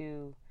had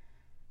to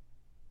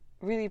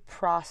really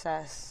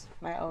process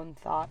my own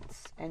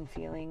thoughts and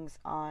feelings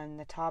on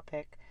the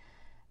topic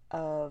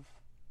of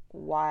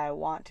why I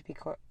want to be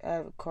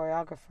a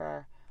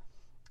choreographer.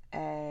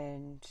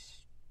 And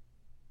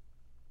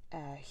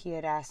he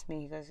had asked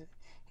me, he goes,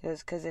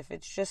 because if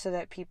it's just so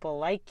that people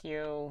like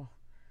you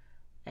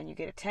and you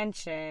get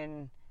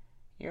attention,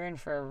 you're in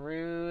for a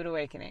rude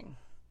awakening,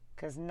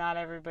 because not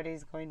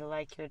everybody's going to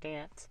like your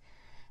dance.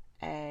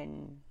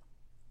 And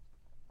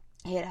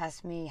he had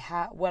asked me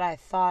what I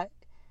thought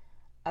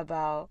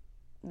about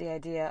the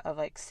idea of,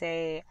 like,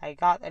 say I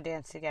got a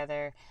dance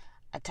together,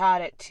 I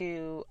taught it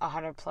to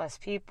 100 plus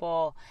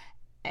people,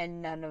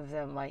 and none of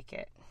them like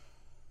it.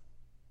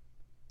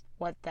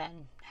 What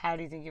then? How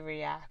do you think you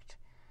react?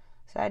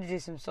 So I had to do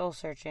some soul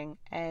searching,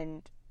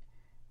 and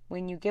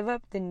when you give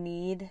up the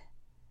need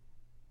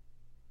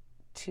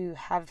to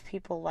have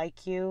people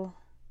like you,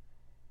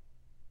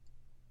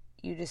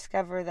 you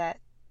discover that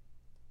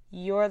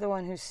you're the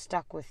one who's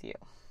stuck with you.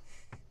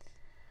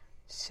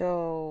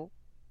 So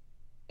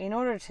in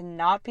order to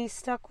not be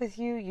stuck with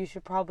you, you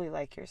should probably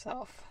like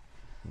yourself.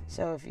 Mm-hmm.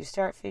 So if you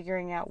start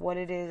figuring out what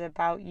it is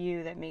about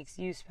you that makes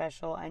you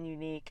special and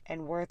unique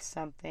and worth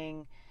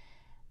something,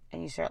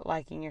 and you start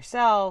liking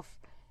yourself,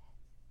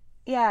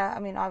 yeah, I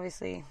mean,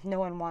 obviously no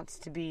one wants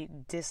to be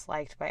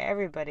disliked by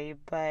everybody,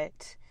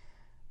 but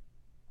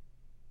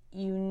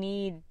you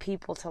need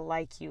people to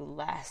like you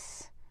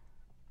less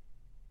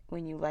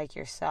when you like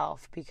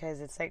yourself, because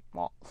it's like,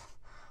 well,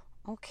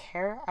 I don't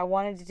care. I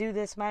wanted to do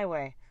this my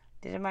way.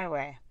 Did it my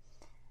way.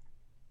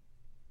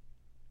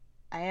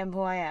 I am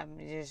who I am.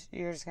 You're just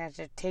going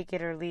to have to take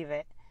it or leave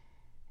it.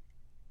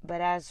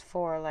 But as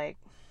for, like,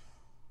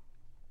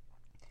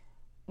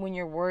 when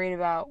you're worried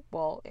about,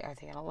 well, are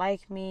they going to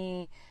like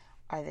me?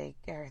 Are they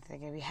going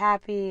to be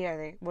happy?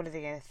 What are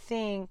they going to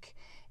think?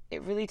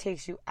 It really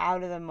takes you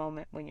out of the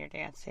moment when you're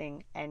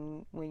dancing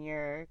and when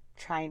you're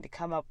trying to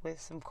come up with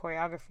some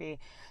choreography,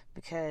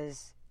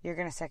 because you're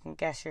going to second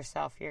guess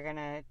yourself. You're going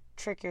to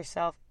trick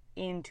yourself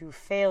into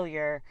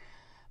failure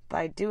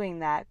by doing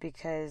that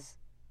because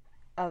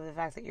of the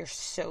fact that you're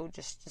so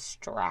just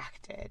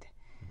distracted.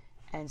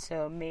 And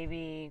so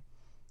maybe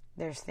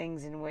there's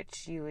things in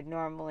which you would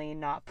normally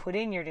not put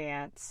in your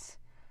dance,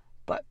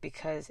 but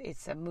because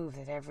it's a move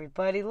that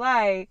everybody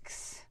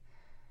likes,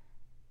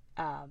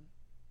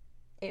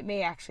 it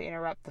may actually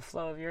interrupt the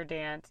flow of your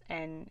dance,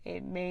 and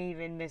it may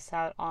even miss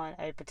out on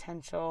a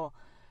potential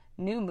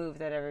new move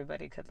that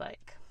everybody could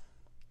like.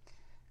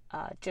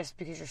 Just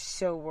because you're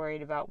so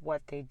worried about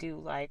what they do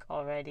like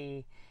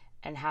already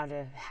and how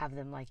to have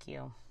them like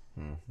you.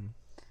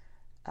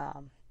 Mm-hmm.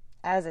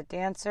 As a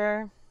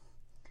dancer,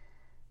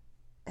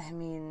 I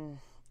mean,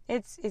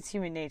 it's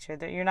human nature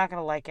that you're not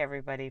going to like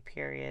everybody,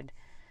 period.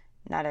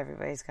 Not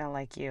everybody's going to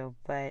like you,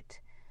 but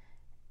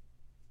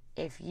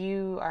if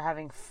you are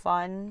having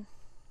fun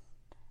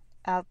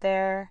out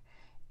there,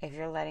 if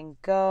you're letting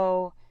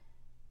go,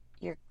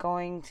 you're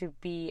going to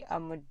be, a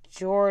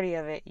majority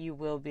of it, you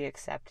will be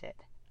accepted.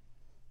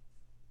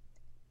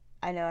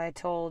 I know I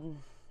told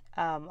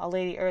a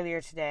lady earlier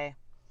today,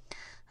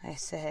 I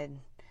said,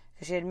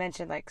 because she had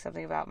mentioned like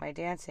something about my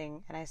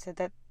dancing, and I said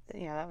that,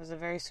 that was a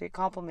very sweet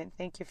compliment.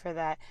 Thank you for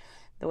that.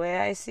 The way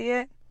I see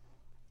it,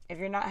 if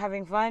you're not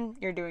having fun,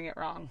 you're doing it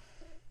wrong.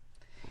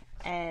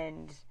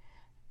 And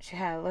she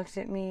kind of looked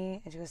at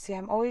me and she goes, see,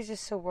 I'm always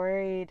just so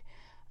worried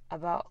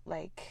about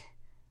like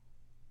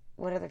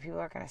what other people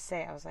are going to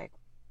say. I was like,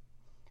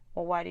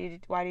 well, why do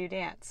you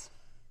dance?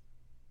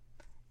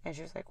 And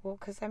she was like, well,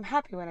 because I'm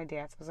happy when I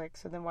dance. I was like,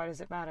 so then why does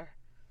it matter?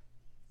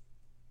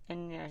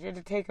 And she had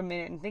to take a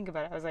minute and think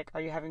about it. I was like,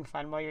 are you having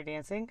fun while you're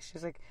dancing? She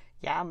was like,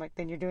 yeah. I'm like,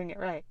 then you're doing it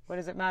right. What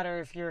does it matter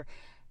if you're,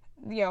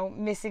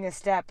 missing a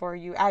step or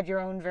you add your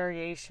own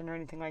variation or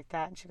anything like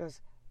that? And she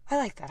goes, I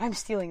like that. I'm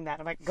stealing that.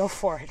 I'm like, go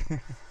for it.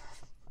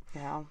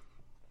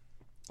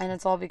 And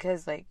it's all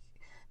because, like,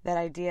 that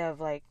idea of,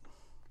 like,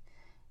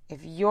 if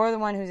you're the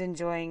one who's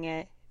enjoying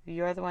it, if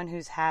you're the one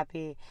who's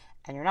happy,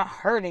 and you're not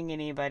hurting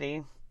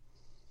anybody,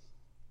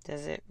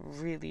 does it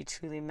really,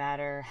 truly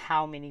matter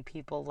how many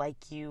people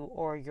like you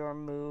or your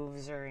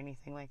moves or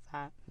anything like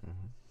that?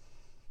 Mm-hmm.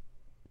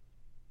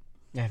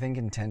 Yeah, I think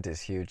intent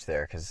is huge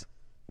there, because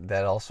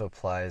that also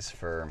applies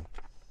for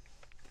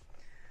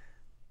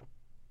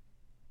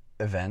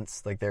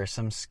events. Like, there are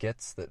some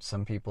skits that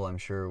some people, I'm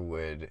sure,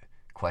 would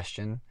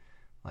question,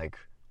 like,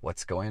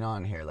 what's going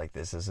on here? Like,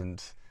 this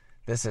isn't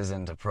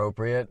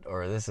appropriate,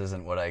 or this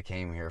isn't what I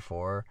came here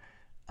for.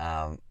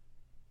 And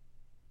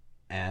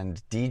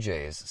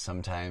DJs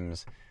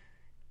sometimes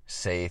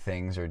say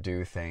things or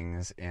do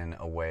things in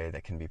a way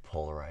that can be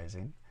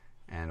polarizing.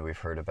 And we've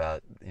heard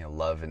about,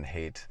 love and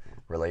hate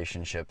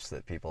relationships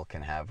that people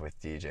can have with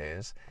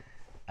DJs.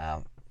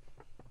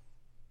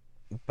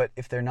 But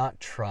if they're not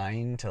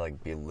trying to,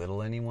 like,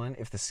 belittle anyone,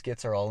 if the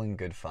skits are all in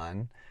good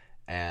fun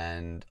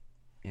and,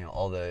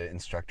 all the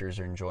instructors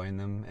are enjoying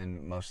them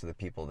and most of the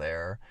people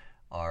there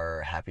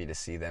are happy to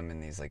see them in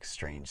these, like,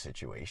 strange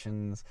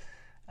situations,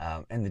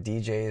 and the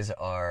DJs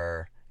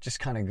are just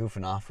kind of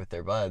goofing off with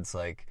their buds,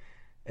 like,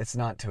 it's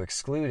not to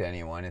exclude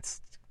anyone.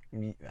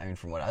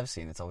 From what I've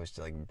seen, it's always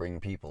to, like, bring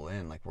people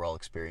in, like, we're all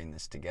experiencing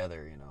this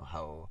together.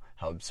 How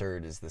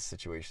absurd is this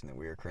situation that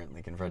we are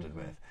currently confronted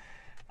with?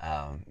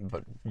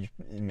 But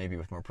maybe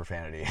with more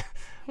profanity.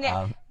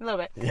 Yeah, a little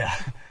bit. Yeah.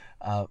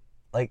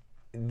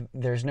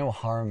 There's no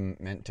harm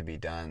meant to be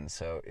done.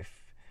 So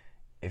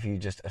if you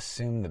just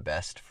assume the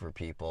best for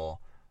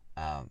people,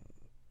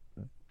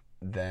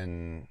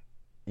 then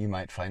you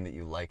might find that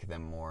you like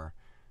them more.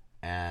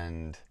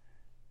 And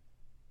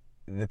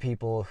the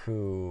people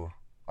who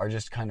are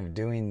just kind of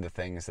doing the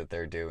things that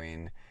they're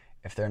doing,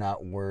 if they're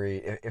not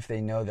worried, if they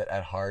know that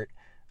at heart,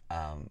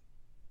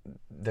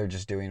 they're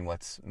just doing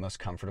what's most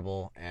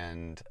comfortable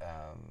and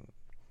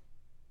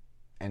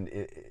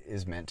it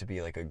is meant to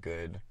be, like, a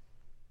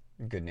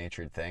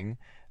good-natured thing,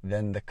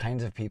 then the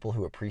kinds of people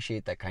who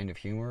appreciate that kind of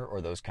humor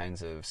or those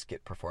kinds of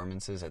skit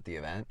performances at the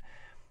event,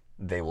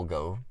 they will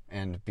go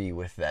and be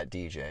with that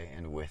DJ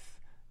and with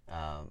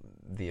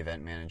the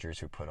event managers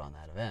who put on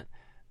that event,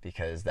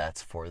 because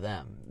that's for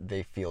them.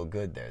 They feel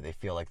good there. They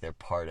feel like they're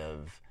part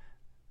of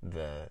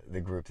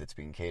the group that's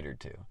being catered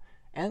to.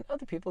 And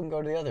other people can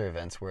go to the other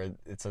events where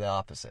it's the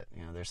opposite.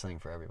 There's something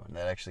for everyone.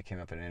 That actually came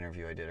up in an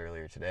interview I did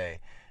earlier today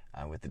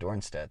with the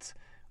Dornstedts.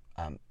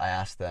 I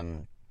asked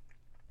them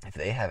if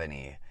they have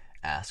any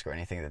ask or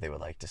anything that they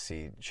would like to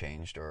see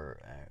changed or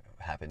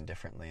happen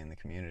differently in the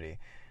community.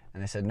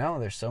 And they said, no,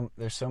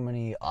 there's so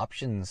many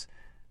options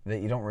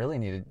that you don't really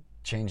need to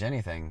change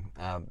anything.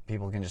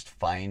 People can just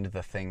find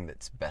the thing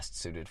that's best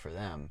suited for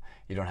them.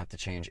 You don't have to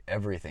change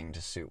everything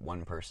to suit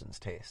one person's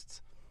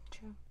tastes.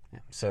 True. Yeah.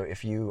 So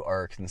if you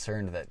are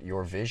concerned that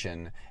your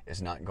vision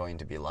is not going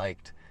to be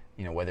liked,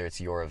 whether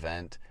it's your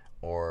event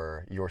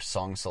or your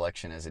song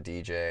selection as a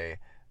DJ,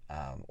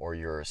 or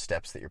your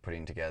steps that you're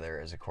putting together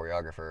as a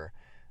choreographer,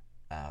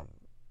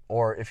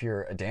 or if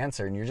you're a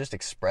dancer and you're just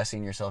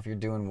expressing yourself,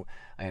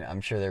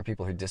 I'm sure there are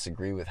people who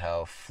disagree with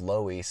how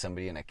flowy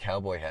somebody in a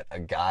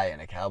guy in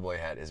a cowboy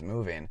hat is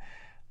moving.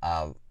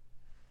 They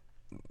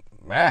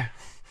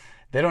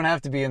don't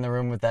have to be in the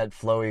room with that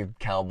flowy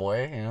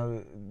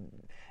cowboy,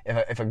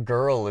 If a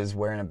girl is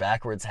wearing a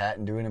backwards hat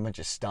and doing a bunch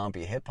of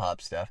stompy hip-hop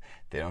stuff,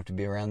 they don't have to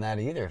be around that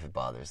either if it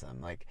bothers them.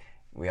 Like,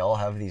 we all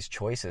have these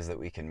choices that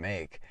we can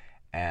make,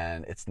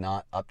 and it's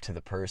not up to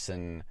the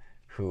person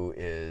who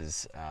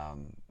is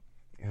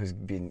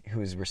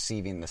who's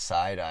receiving the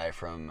side eye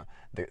from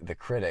the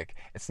critic.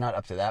 It's not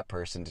up to that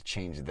person to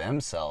change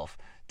themselves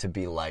to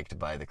be liked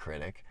by the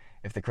critic.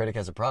 If the critic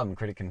has a problem, the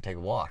critic can take a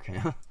walk.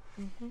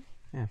 Mm-hmm.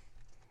 Yeah.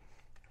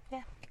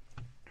 Yeah.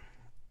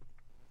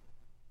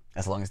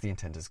 As long as the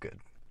intent is good.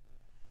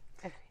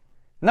 Okay.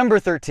 Number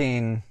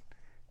 13,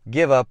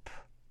 give up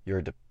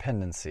your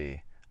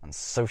dependency on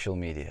social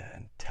media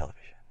and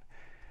television.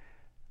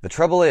 The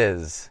trouble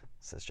is,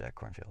 says Jack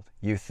Kornfield,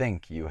 you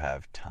think you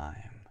have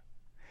time.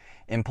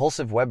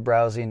 Impulsive web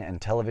browsing and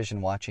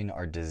television watching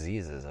are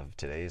diseases of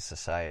today's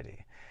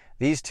society.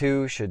 These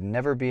two should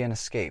never be an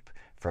escape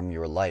from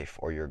your life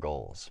or your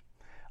goals.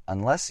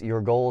 Unless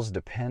your goals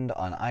depend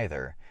on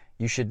either,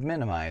 you should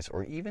minimize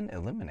or even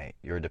eliminate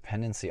your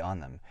dependency on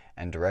them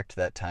and direct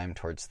that time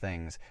towards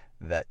things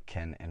that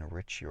can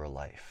enrich your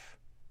life.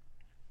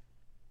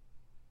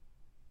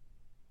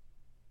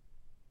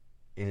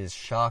 It is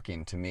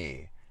shocking to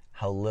me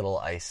how little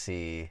I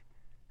see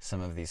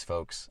some of these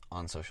folks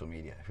on social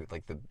media, who,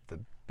 like the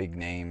big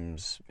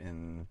names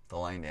in the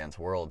line dance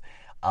world.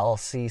 I'll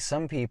see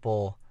some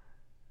people,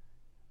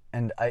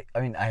 and I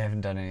mean, I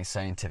haven't done any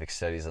scientific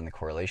studies on the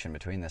correlation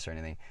between this or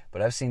anything,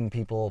 but I've seen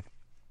people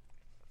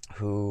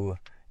who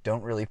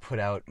don't really put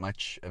out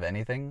much of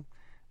anything,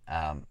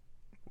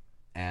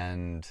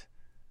 and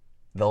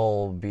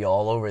they'll be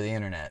all over the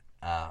internet,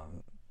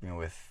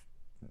 with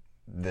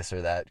this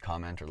or that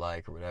comment or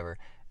like or whatever,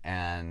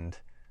 and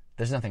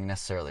there's nothing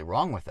necessarily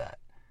wrong with that.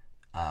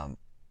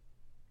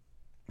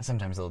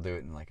 Sometimes they'll do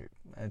it in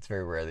it's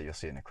very rare that you'll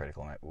see it in a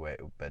critical way,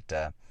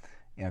 but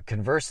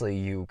conversely,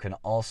 you can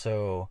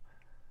also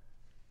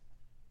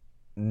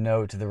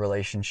note the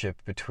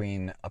relationship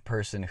between a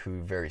person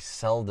who very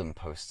seldom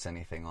posts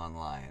anything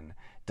online,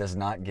 does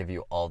not give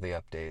you all the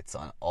updates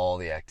on all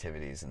the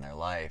activities in their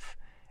life,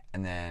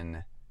 and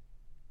then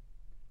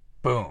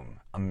boom,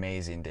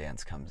 amazing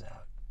dance comes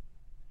out.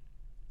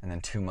 And then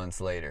 2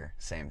 months later,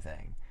 same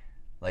thing.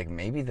 Like,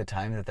 maybe the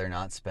time that they're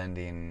not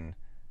spending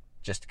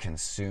just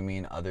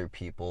consuming other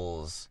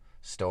people's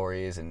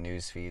stories and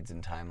news feeds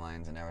and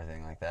timelines and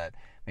everything like that,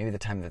 maybe the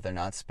time that they're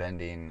not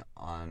spending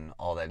on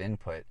all that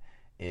input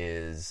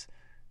is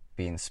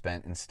being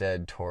spent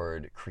instead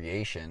toward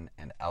creation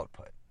and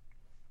output.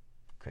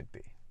 Could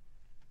be.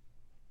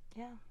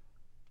 Yeah.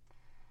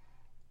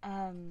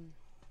 I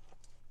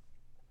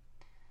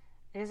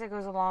guess it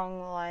goes along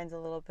the lines a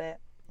little bit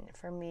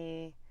for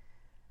me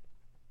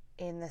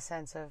in the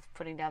sense of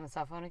putting down the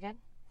cell phone again.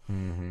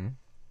 Mm-hmm.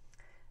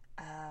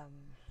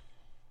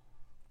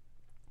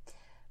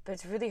 But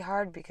it's really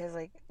hard because,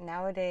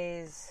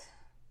 nowadays,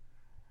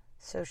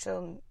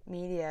 social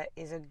media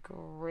is a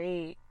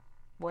great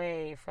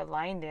way for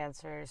line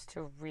dancers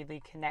to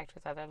really connect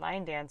with other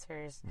line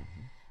dancers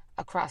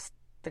across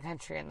the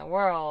country and the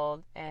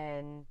world,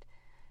 and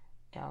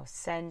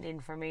send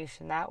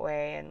information that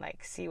way and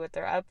see what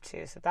they're up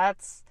to. So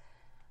that's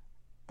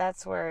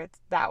where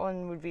that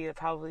one would be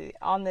probably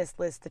on this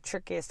list the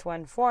trickiest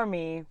one for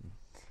me.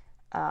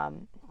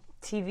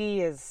 TV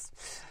is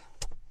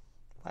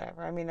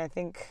whatever. I mean, I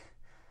think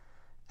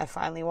I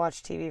finally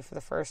watched TV for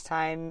the first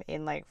time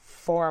in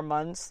 4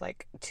 months,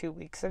 2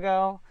 weeks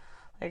ago.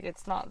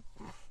 It's not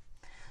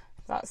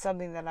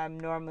something that I'm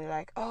normally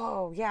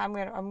oh yeah, I'm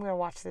gonna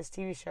watch this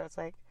TV show. It's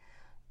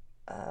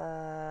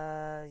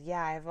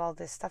yeah, I have all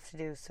this stuff to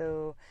do,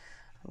 so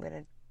I'm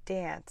gonna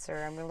dance, or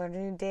I'm gonna learn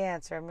a new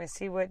dance, or I'm gonna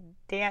see what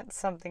dance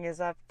something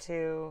is up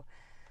to,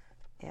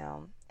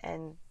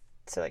 and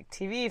so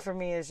TV for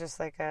me is just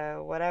a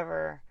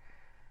whatever.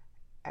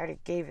 I already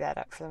gave that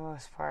up for the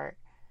most part,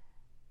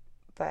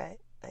 but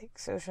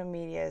social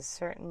media is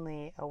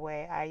certainly a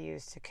way I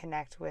use to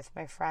connect with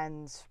my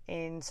friends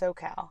in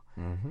SoCal.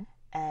 Mm-hmm.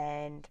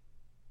 And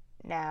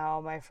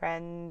now my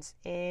friends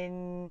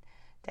in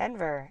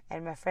Denver,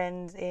 and my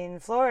friends in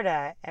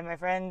Florida, and my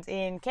friends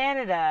in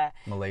Canada,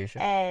 Malaysia,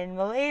 and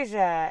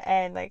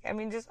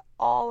just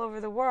all over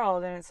the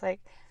world. And it's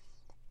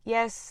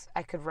yes,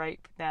 I could write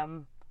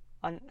them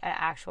on an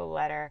actual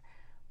letter,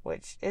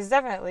 which is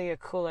definitely a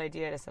cool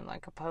idea to send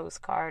a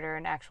postcard or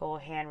an actual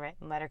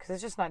handwritten letter, because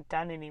it's just not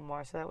done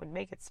anymore, so that would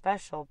make it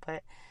special.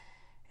 But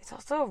it's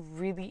also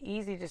really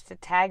easy just to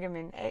tag them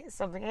in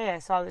something. Hey, I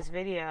saw this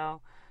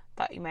video,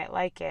 thought you might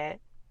like it,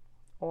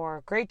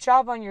 or great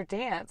job on your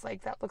dance,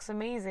 that looks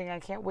amazing, I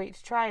can't wait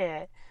to try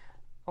it,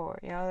 or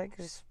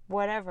just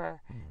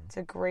whatever. It's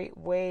a great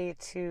way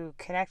to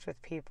connect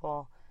with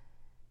people.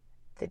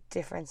 The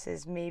difference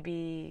is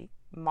maybe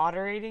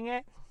moderating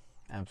it.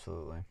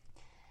 Absolutely.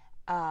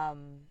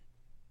 And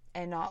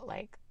not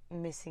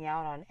missing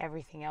out on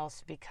everything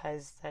else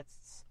because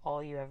that's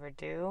all you ever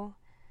do.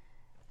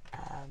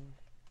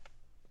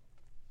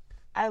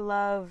 I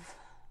love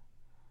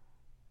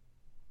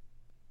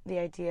the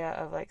idea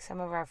of some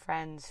of our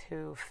friends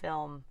who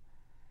film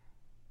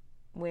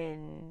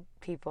when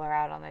people are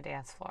out on the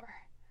dance floor.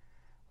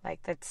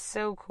 That's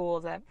so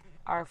cool that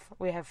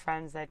we have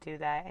friends that do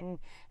that. And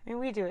I mean,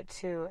 we do it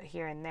too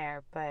here and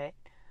there, but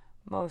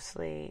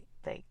mostly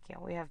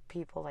we have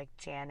people like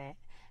Janet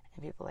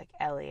and people like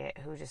Elliot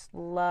who just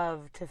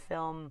love to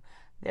film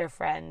their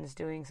friends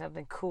doing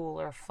something cool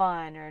or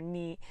fun or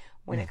neat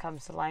when it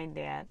comes to line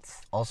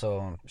dance.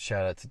 Also,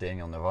 shout out to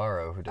Daniel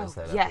Navarro who does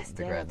that. Yes, at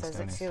the Daniel Grad does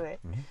it Stonies. too.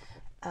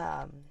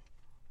 Mm-hmm.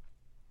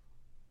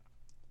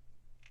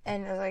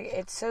 And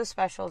it's so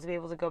special to be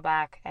able to go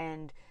back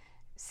and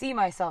see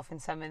myself in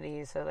some of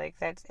these. So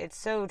it's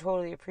so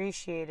totally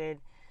appreciated.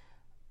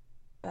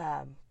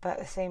 But at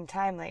the same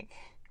time,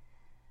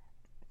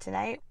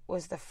 tonight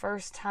was the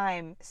first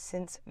time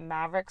since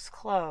Mavericks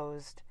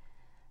closed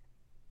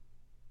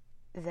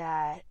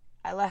that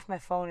I left my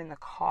phone in the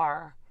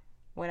car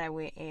when I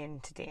went in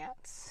to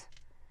dance.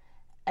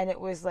 And it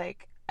was I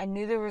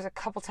knew there was a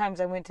couple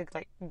times I went to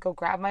go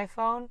grab my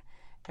phone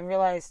and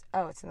realized,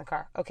 oh, it's in the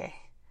car. Okay.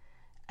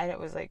 And it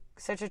was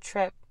such a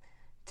trip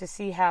to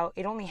see how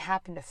it only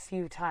happened a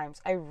few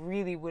times. I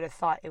really would have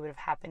thought it would have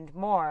happened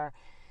more,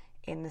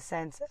 in the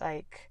sense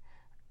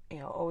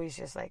always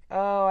just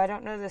oh, I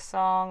don't know this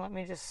song, let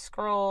me just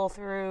scroll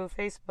through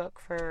Facebook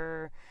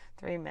for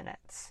 3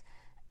 minutes.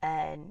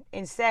 And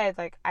instead,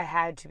 I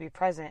had to be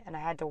present, and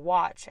I had to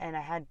watch, and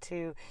I had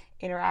to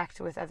interact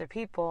with other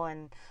people.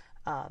 And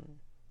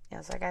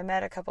it's I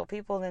met a couple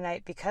people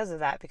tonight because of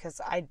that, because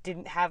I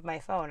didn't have my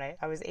phone.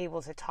 I was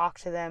able to talk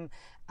to them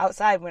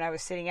outside when I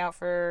was sitting out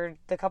for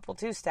the couple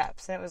two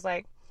steps. And it was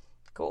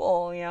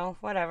cool,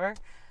 whatever.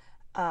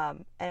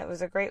 And it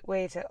was a great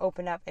way to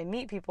open up and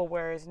meet people,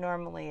 whereas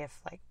normally if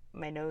like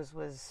my nose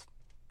was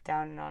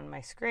down on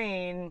my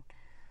screen,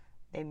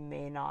 they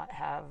may not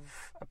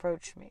have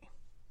approached me.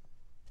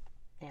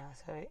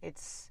 So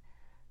it's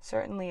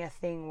certainly a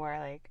thing where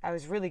like I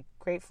was really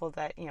grateful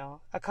that,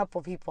 a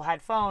couple people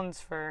had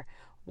phones for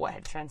what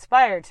had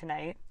transpired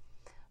tonight,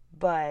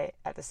 but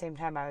at the same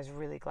time I was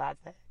really glad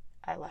that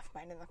I left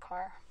mine in the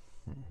car.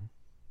 Mm-hmm.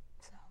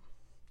 So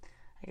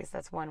I guess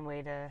that's one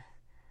way to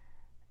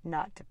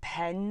not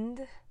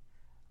depend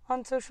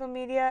on social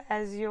media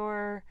as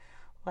your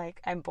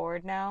like, I'm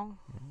bored now.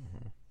 Mm-hmm.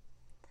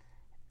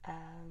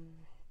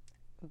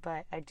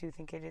 But I do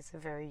think it is a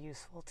very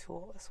useful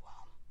tool as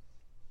well.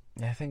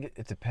 Yeah, I think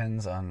it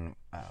depends on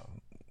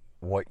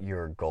what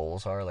your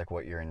goals are, like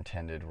what your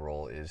intended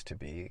role is to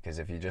be. Because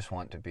if you just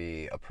want to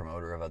be a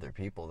promoter of other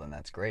people, then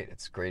that's great.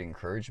 It's great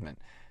encouragement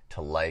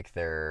to like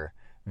their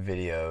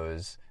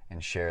videos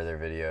and share their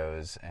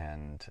videos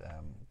and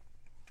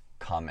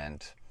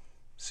comment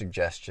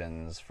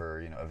suggestions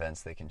for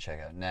events they can check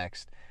out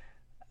next.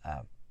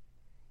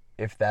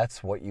 If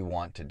that's what you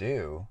want to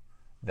do,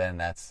 then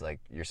that's like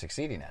you're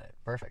succeeding at it.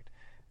 Perfect.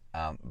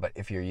 But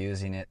if you're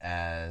using it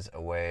as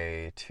a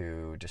way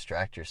to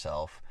distract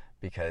yourself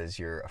because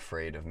you're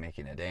afraid of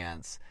making a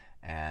dance,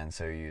 and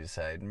so you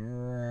decide,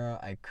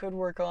 I could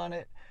work on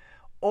it,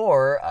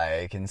 or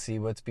I can see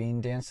what's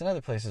being danced in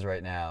other places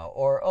right now,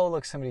 or, oh,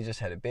 look, somebody just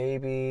had a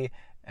baby,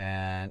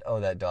 and, oh,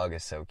 that dog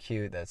is so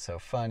cute, that's so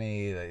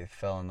funny, they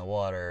fell in the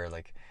water,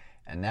 like,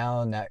 and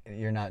now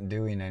you're not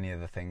doing any of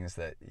the things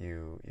that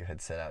you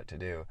had set out to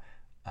do.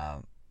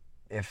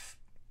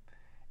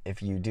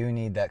 If you do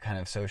need that kind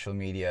of social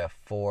media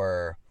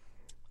for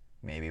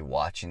maybe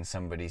watching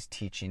somebody's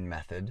teaching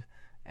method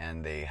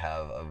and they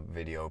have a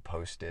video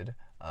posted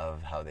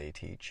of how they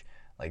teach,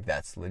 like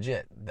that's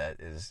legit. That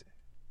is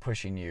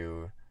pushing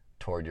you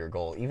toward your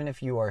goal. Even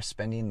if you are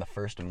spending the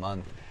first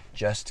month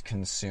just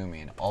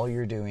consuming, all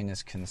you're doing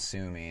is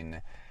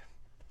consuming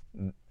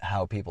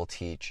how people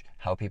teach,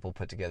 how people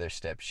put together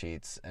step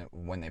sheets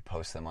when they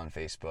post them on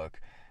Facebook,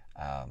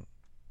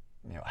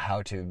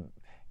 how to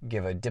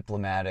give a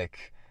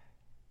diplomatic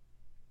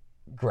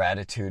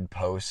gratitude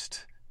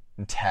post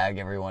and tag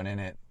everyone in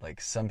it. Like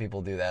some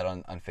people do that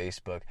on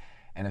Facebook,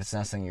 and if it's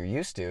not something you're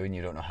used to and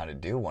you don't know how to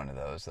do one of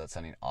those, that's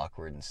sounding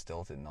awkward and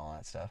stilted and all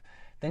that stuff,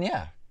 then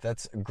yeah,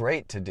 that's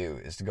great to do,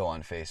 is to go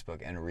on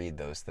Facebook and read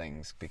those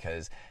things,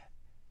 because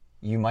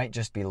you might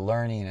just be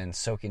learning and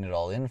soaking it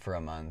all in for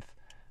a month,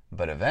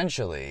 but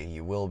eventually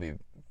you will be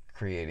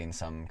creating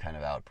some kind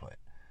of output.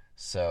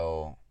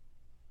 So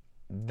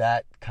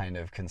that kind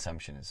of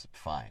consumption is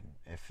fine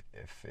if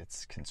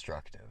it's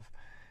constructive.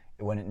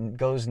 When it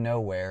goes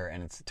nowhere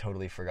and it's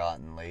totally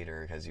forgotten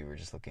later because you were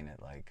just looking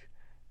at like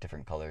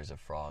different colors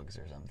of frogs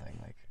or something,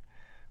 like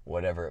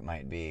whatever it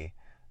might be,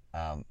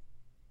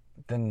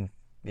 then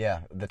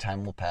yeah, the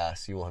time will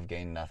pass. You will have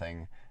gained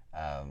nothing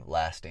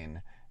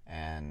lasting,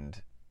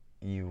 and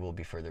you will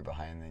be further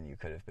behind than you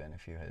could have been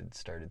if you had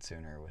started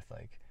sooner with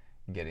like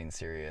getting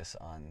serious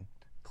on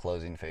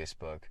closing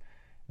Facebook,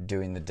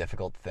 doing the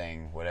difficult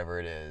thing, whatever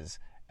it is,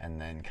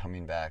 and then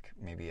coming back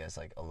maybe as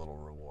like a little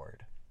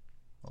reward.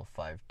 A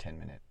little 5-10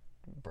 minute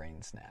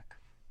brain snack.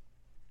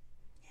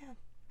 Yeah,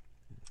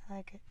 I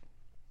like it.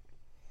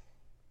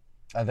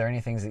 Are there any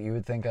things that you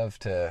would think of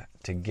to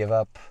give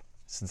up,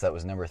 since that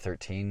was number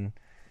 13?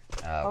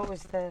 What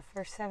was the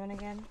first 7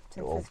 again,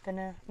 since it's been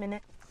a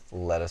minute?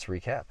 Let us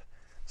recap.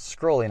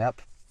 Scrolling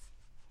up,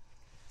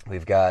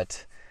 we've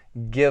got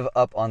give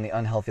up on the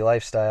unhealthy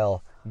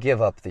lifestyle,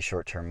 give up the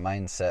short-term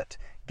mindset,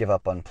 give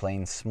up on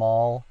playing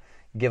small,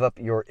 give up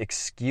your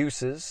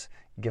excuses,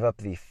 give up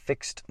the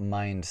fixed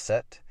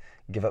mindset,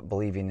 give up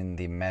believing in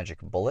the magic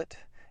bullet,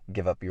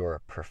 give up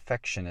your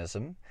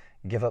perfectionism,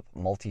 give up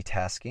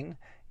multitasking,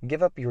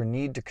 give up your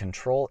need to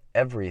control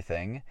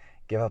everything,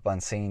 give up on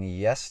saying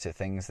yes to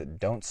things that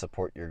don't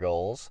support your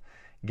goals,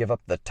 give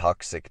up the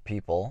toxic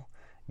people,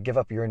 give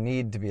up your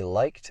need to be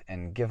liked,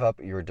 and give up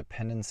your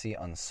dependency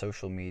on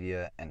social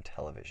media and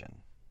television.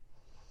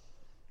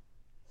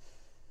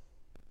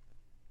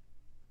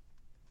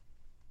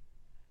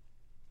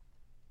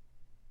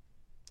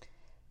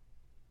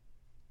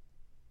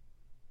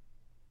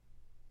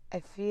 I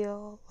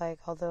feel like,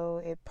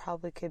 although it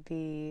probably could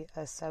be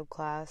a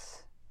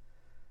subclass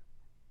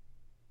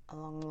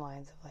along the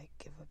lines of like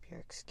give up your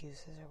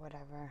excuses or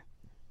whatever,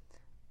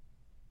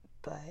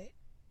 but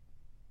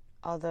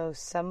although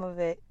some of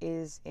it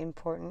is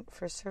important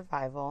for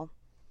survival,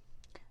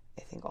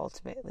 I think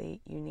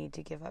ultimately you need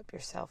to give up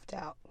your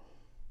self-doubt,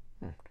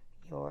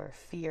 your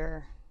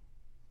fear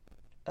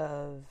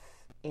of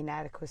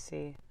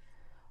inadequacy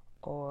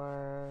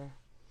or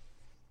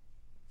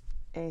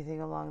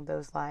anything along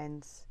those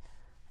lines.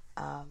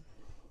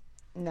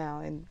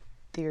 Now, in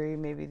theory,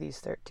 maybe these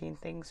 13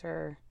 things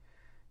are,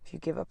 if you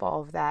give up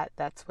all of that,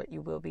 that's what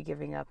you will be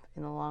giving up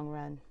in the long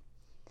run.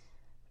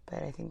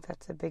 But I think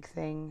that's a big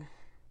thing.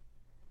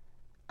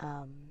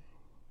 I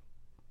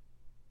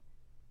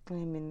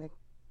mean,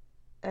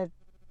 a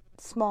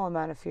small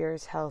amount of fear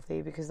is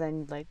healthy, because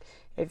then, like,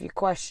 if you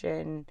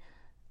question,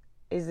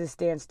 is this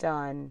dance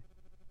done,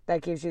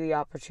 that gives you the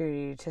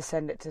opportunity to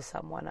send it to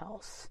someone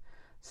else.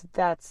 So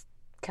that's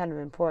kind of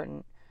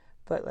important.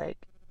 But, like,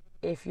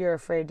 if you're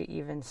afraid to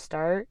even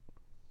start,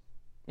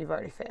 you've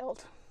already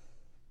failed.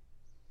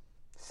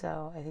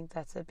 So I think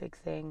that's a big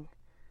thing.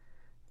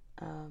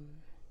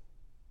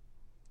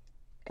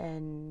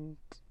 And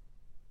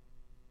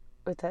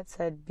with that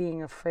said,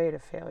 being afraid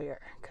of failure,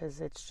 because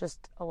it's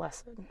just a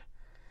lesson.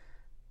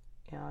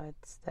 You know,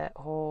 it's that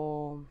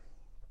whole,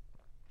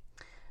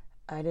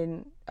 I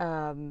didn't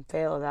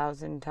fail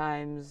 1,000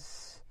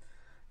 times.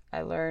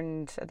 I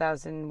learned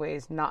 1,000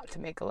 ways not to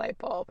make a light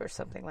bulb, or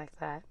something like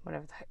that,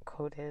 whatever that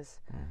quote is.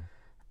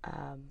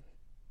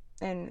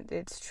 And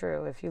it's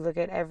true. If you look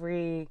at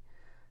every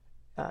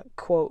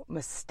quote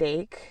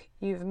mistake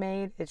you've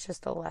made, it's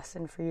just a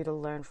lesson for you to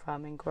learn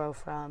from and grow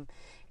from.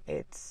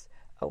 It's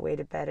a way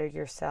to better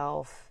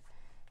yourself,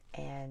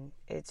 and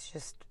it's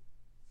just,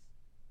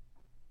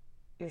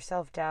 your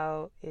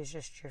self-doubt is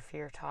just your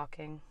fear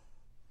talking.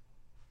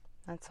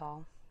 That's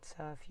all.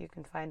 So if you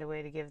can find a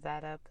way to give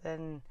that up,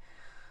 then,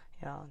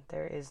 you know,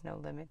 there is no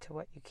limit to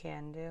what you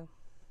can do.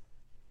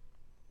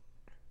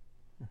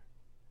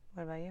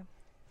 What about you?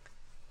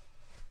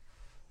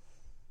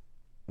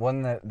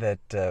 One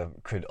that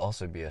could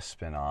also be a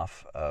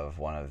spin-off of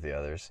one of the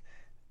others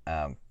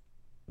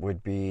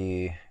would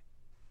be,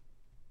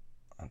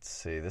 let's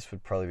see, this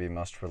would probably be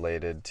most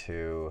related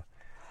to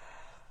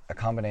a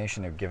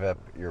combination of give up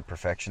your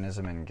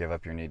perfectionism and give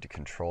up your need to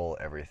control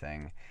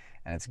everything.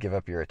 And it's give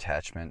up your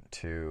attachment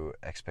to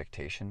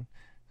expectation.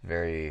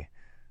 Very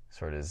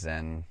sort of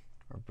Zen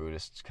or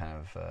Buddhist kind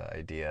of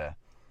idea.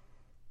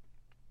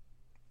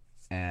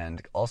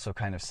 And also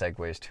kind of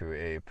segues to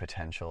a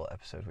potential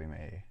episode we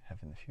may have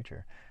in the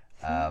future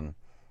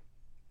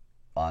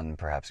on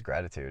perhaps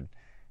gratitude.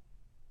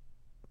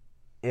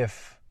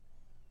 If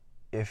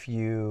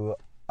you,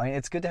 I mean,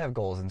 it's good to have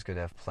goals and it's good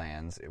to have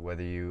plans,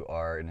 whether you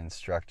are an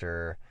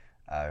instructor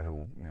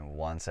who, you know,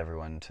 wants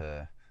everyone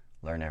to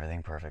learn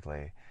everything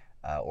perfectly,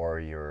 or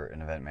you're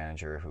an event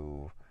manager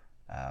who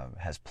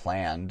has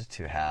planned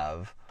to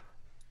have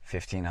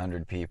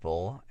 1,500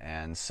 people,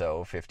 and so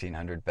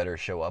 1,500 better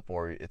show up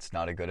or it's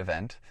not a good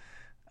event.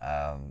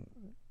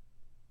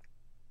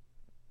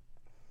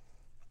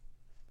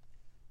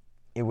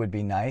 It would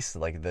be nice,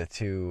 like the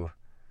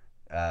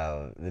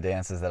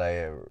dances that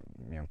I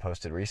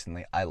posted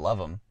recently. I love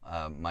them.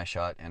 My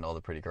Shot and All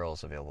the Pretty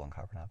Girls, available on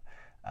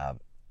CopperKnob.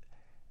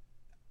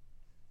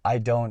 I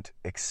don't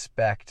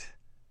expect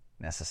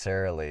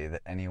necessarily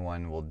that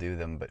anyone will do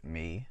them but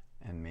me,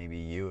 and maybe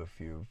you if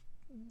you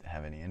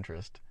have any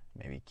interest.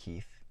 Maybe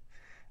Keith.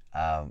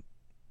 And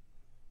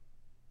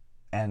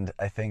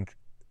I think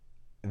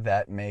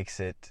that makes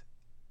it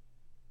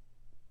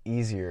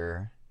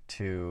easier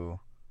to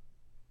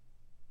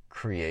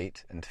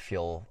create and to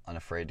feel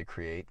unafraid to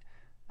create.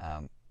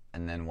 And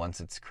then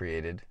once it's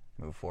created,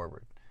 move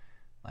forward.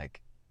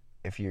 Like,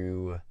 if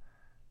you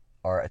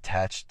are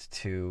attached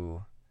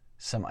to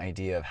some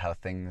idea of how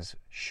things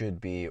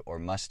should be or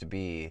must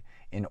be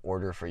in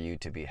order for you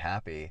to be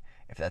happy,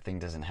 if that thing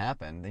doesn't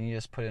happen, then you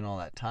just put in all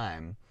that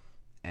time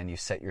and you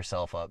set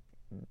yourself up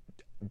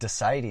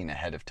deciding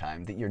ahead of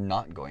time that you're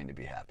not going to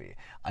be happy.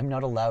 I'm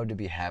not allowed to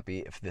be happy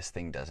if this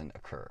thing doesn't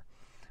occur.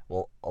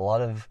 Well, a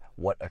lot of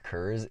what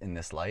occurs in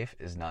this life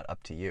is not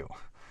up to you.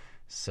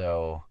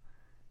 So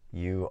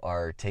you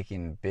are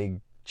taking big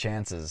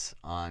chances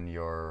on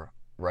your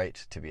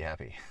right to be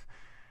happy.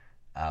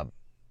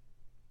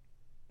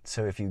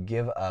 So if you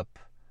give up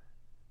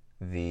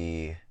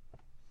the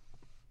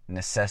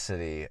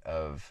necessity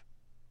of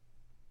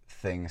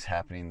things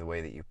happening the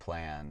way that you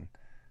plan,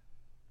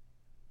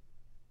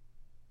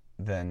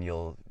 then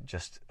you'll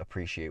just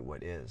appreciate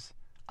what is.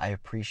 I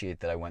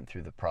appreciate that I went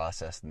through the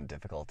process and the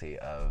difficulty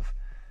of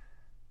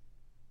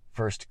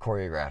first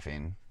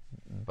choreographing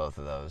both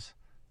of those,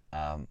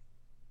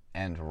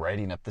 and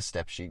writing up the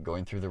step sheet,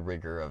 going through the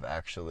rigor of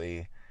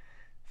actually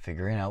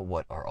figuring out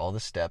what are all the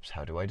steps,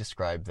 how do I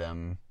describe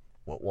them,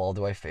 what wall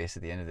do I face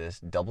at the end of this,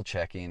 double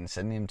checking,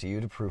 sending them to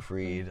you to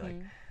proofread,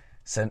 like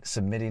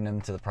submitting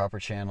them to the proper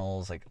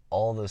channels, like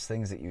all those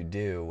things that you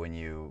do when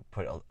you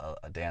put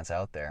a dance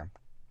out there.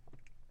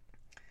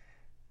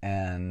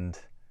 And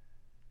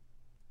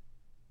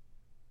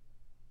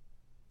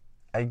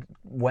I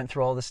went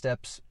through all the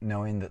steps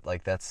knowing that,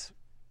 like, those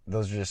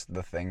are just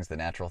the things, the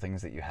natural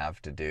things that you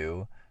have to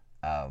do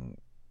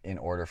in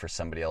order for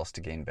somebody else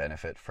to gain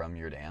benefit from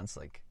your dance.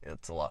 Like,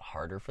 it's a lot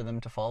harder for them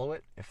to follow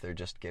it if they're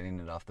just getting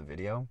it off the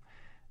video.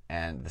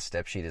 And the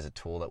step sheet is a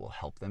tool that will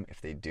help them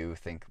if they do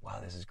think, wow,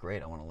 this is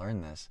great, I want to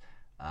learn this.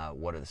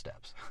 What are the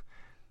steps?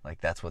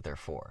 Like, that's what they're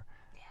for.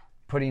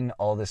 Putting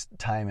all this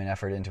time and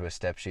effort into a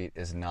step sheet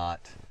is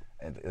not,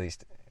 at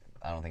least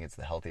I don't think it's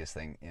the healthiest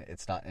thing.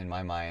 It's not, in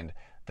my mind,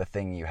 the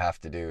thing you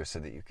have to do so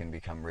that you can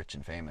become rich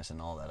and famous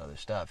and all that other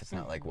stuff. It's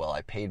not like, well,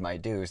 I paid my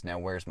dues, now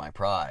where's my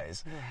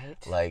prize? Right.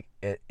 Like,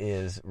 it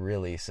is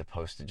really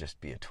supposed to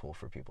just be a tool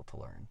for people to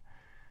learn.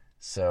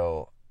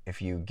 So if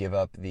you give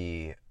up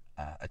the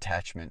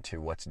attachment to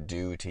what's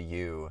due to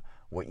you,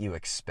 what you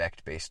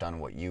expect based on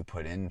what you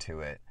put into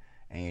it,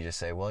 and you just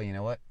say, well, you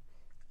know what?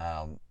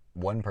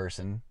 One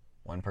person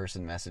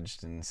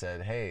messaged and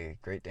said, hey,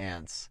 great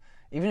dance.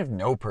 Even if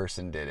no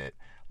person did it,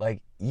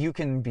 like, you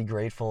can be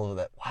grateful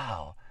that,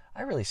 wow,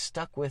 I really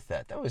stuck with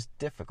that. That was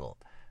difficult.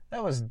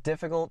 That was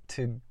difficult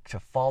to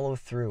follow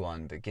through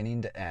on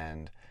beginning to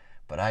end,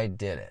 but I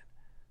did it.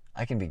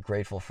 I can be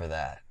grateful for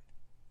that.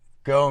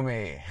 Go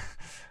me.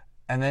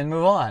 And then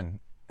move on.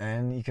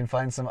 And you can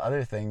find some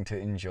other thing to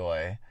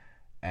enjoy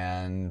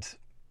and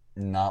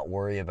not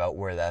worry about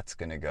where that's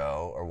going to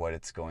go or what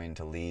it's going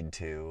to lead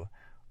to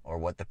or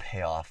what the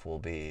payoff will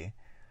be.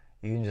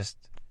 You can just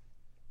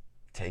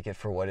take it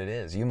for what it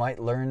is. You might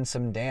learn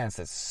some dance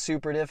that's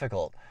super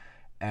difficult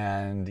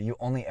and you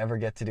only ever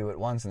get to do it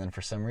once, and then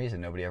for some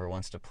reason nobody ever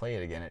wants to play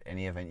it again at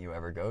any event you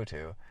ever go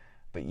to.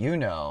 But you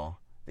know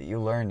that you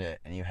learned it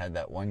and you had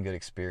that one good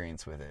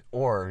experience with it.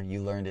 Or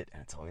you learned it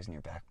and it's always in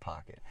your back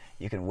pocket.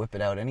 You can whip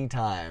it out any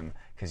time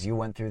because you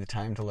went through the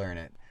time to learn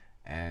it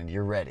and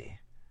you're ready.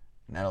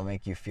 And that'll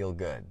make you feel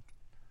good.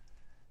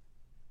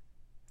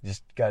 You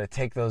just got to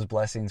take those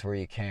blessings where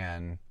you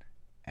can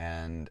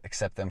and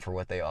accept them for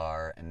what they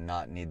are and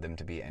not need them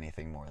to be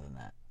anything more than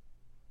that.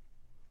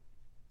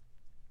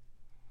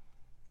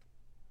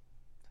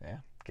 So yeah,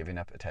 giving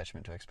up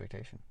attachment to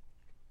expectation.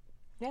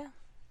 Yeah,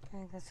 I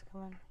think that's a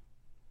good one.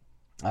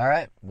 All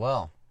right,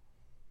 well,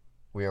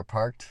 we are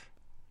parked.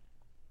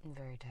 I'm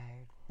very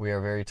tired. We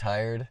are very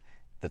tired.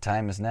 The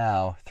time is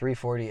now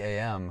 3:40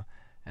 a.m.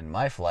 and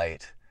my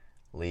flight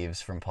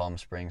leaves from Palm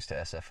Springs to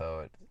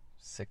SFO at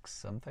 6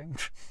 something.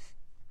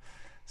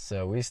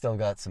 So we still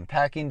got some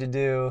packing to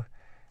do,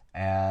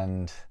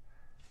 and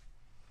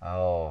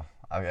I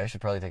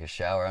should probably take a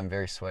shower. I'm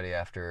very sweaty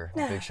after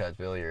Big Shot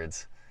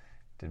Billiards.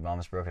 Did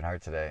Mama's Broken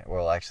Heart today.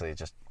 Well, actually,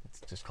 it's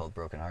just called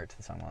Broken Heart,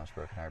 the song Mama's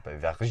Broken Heart by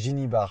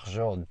Virginie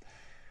Barjot.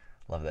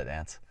 Love that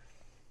dance.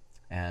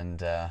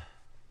 And yeah,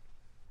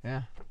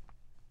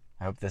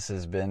 I hope this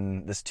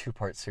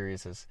 2-part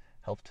series has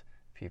helped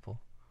people.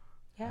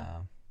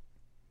 Yeah.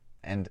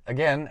 And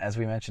again, as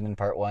we mentioned in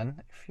part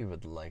 1, if you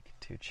would like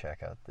to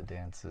check out the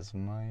dances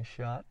My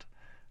Shot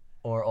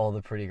or All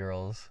the Pretty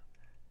Girls,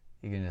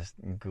 you can just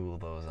Google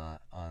those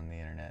on the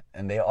internet.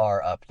 And they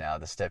are up now.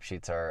 The step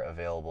sheets are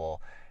available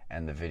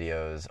and the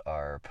videos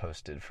are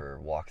posted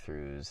for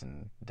walkthroughs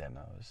and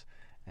demos.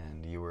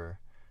 And you were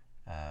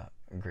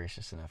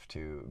gracious enough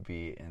to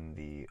be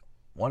in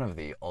one of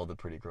the All the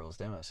Pretty Girls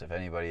demos. So if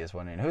anybody is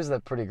wondering, who's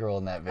that pretty girl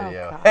in that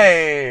video?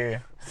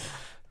 Hey!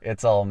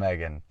 It's all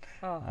Megan.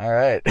 Oh. All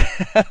right.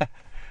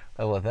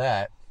 Well, with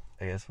that,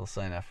 I guess we'll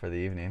sign off for the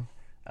evening.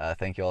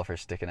 Thank you all for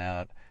sticking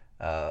out.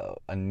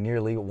 A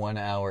nearly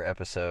 1-hour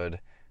episode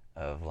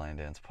of Line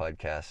Dance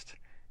Podcast.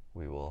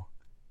 We will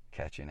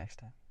catch you next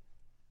time.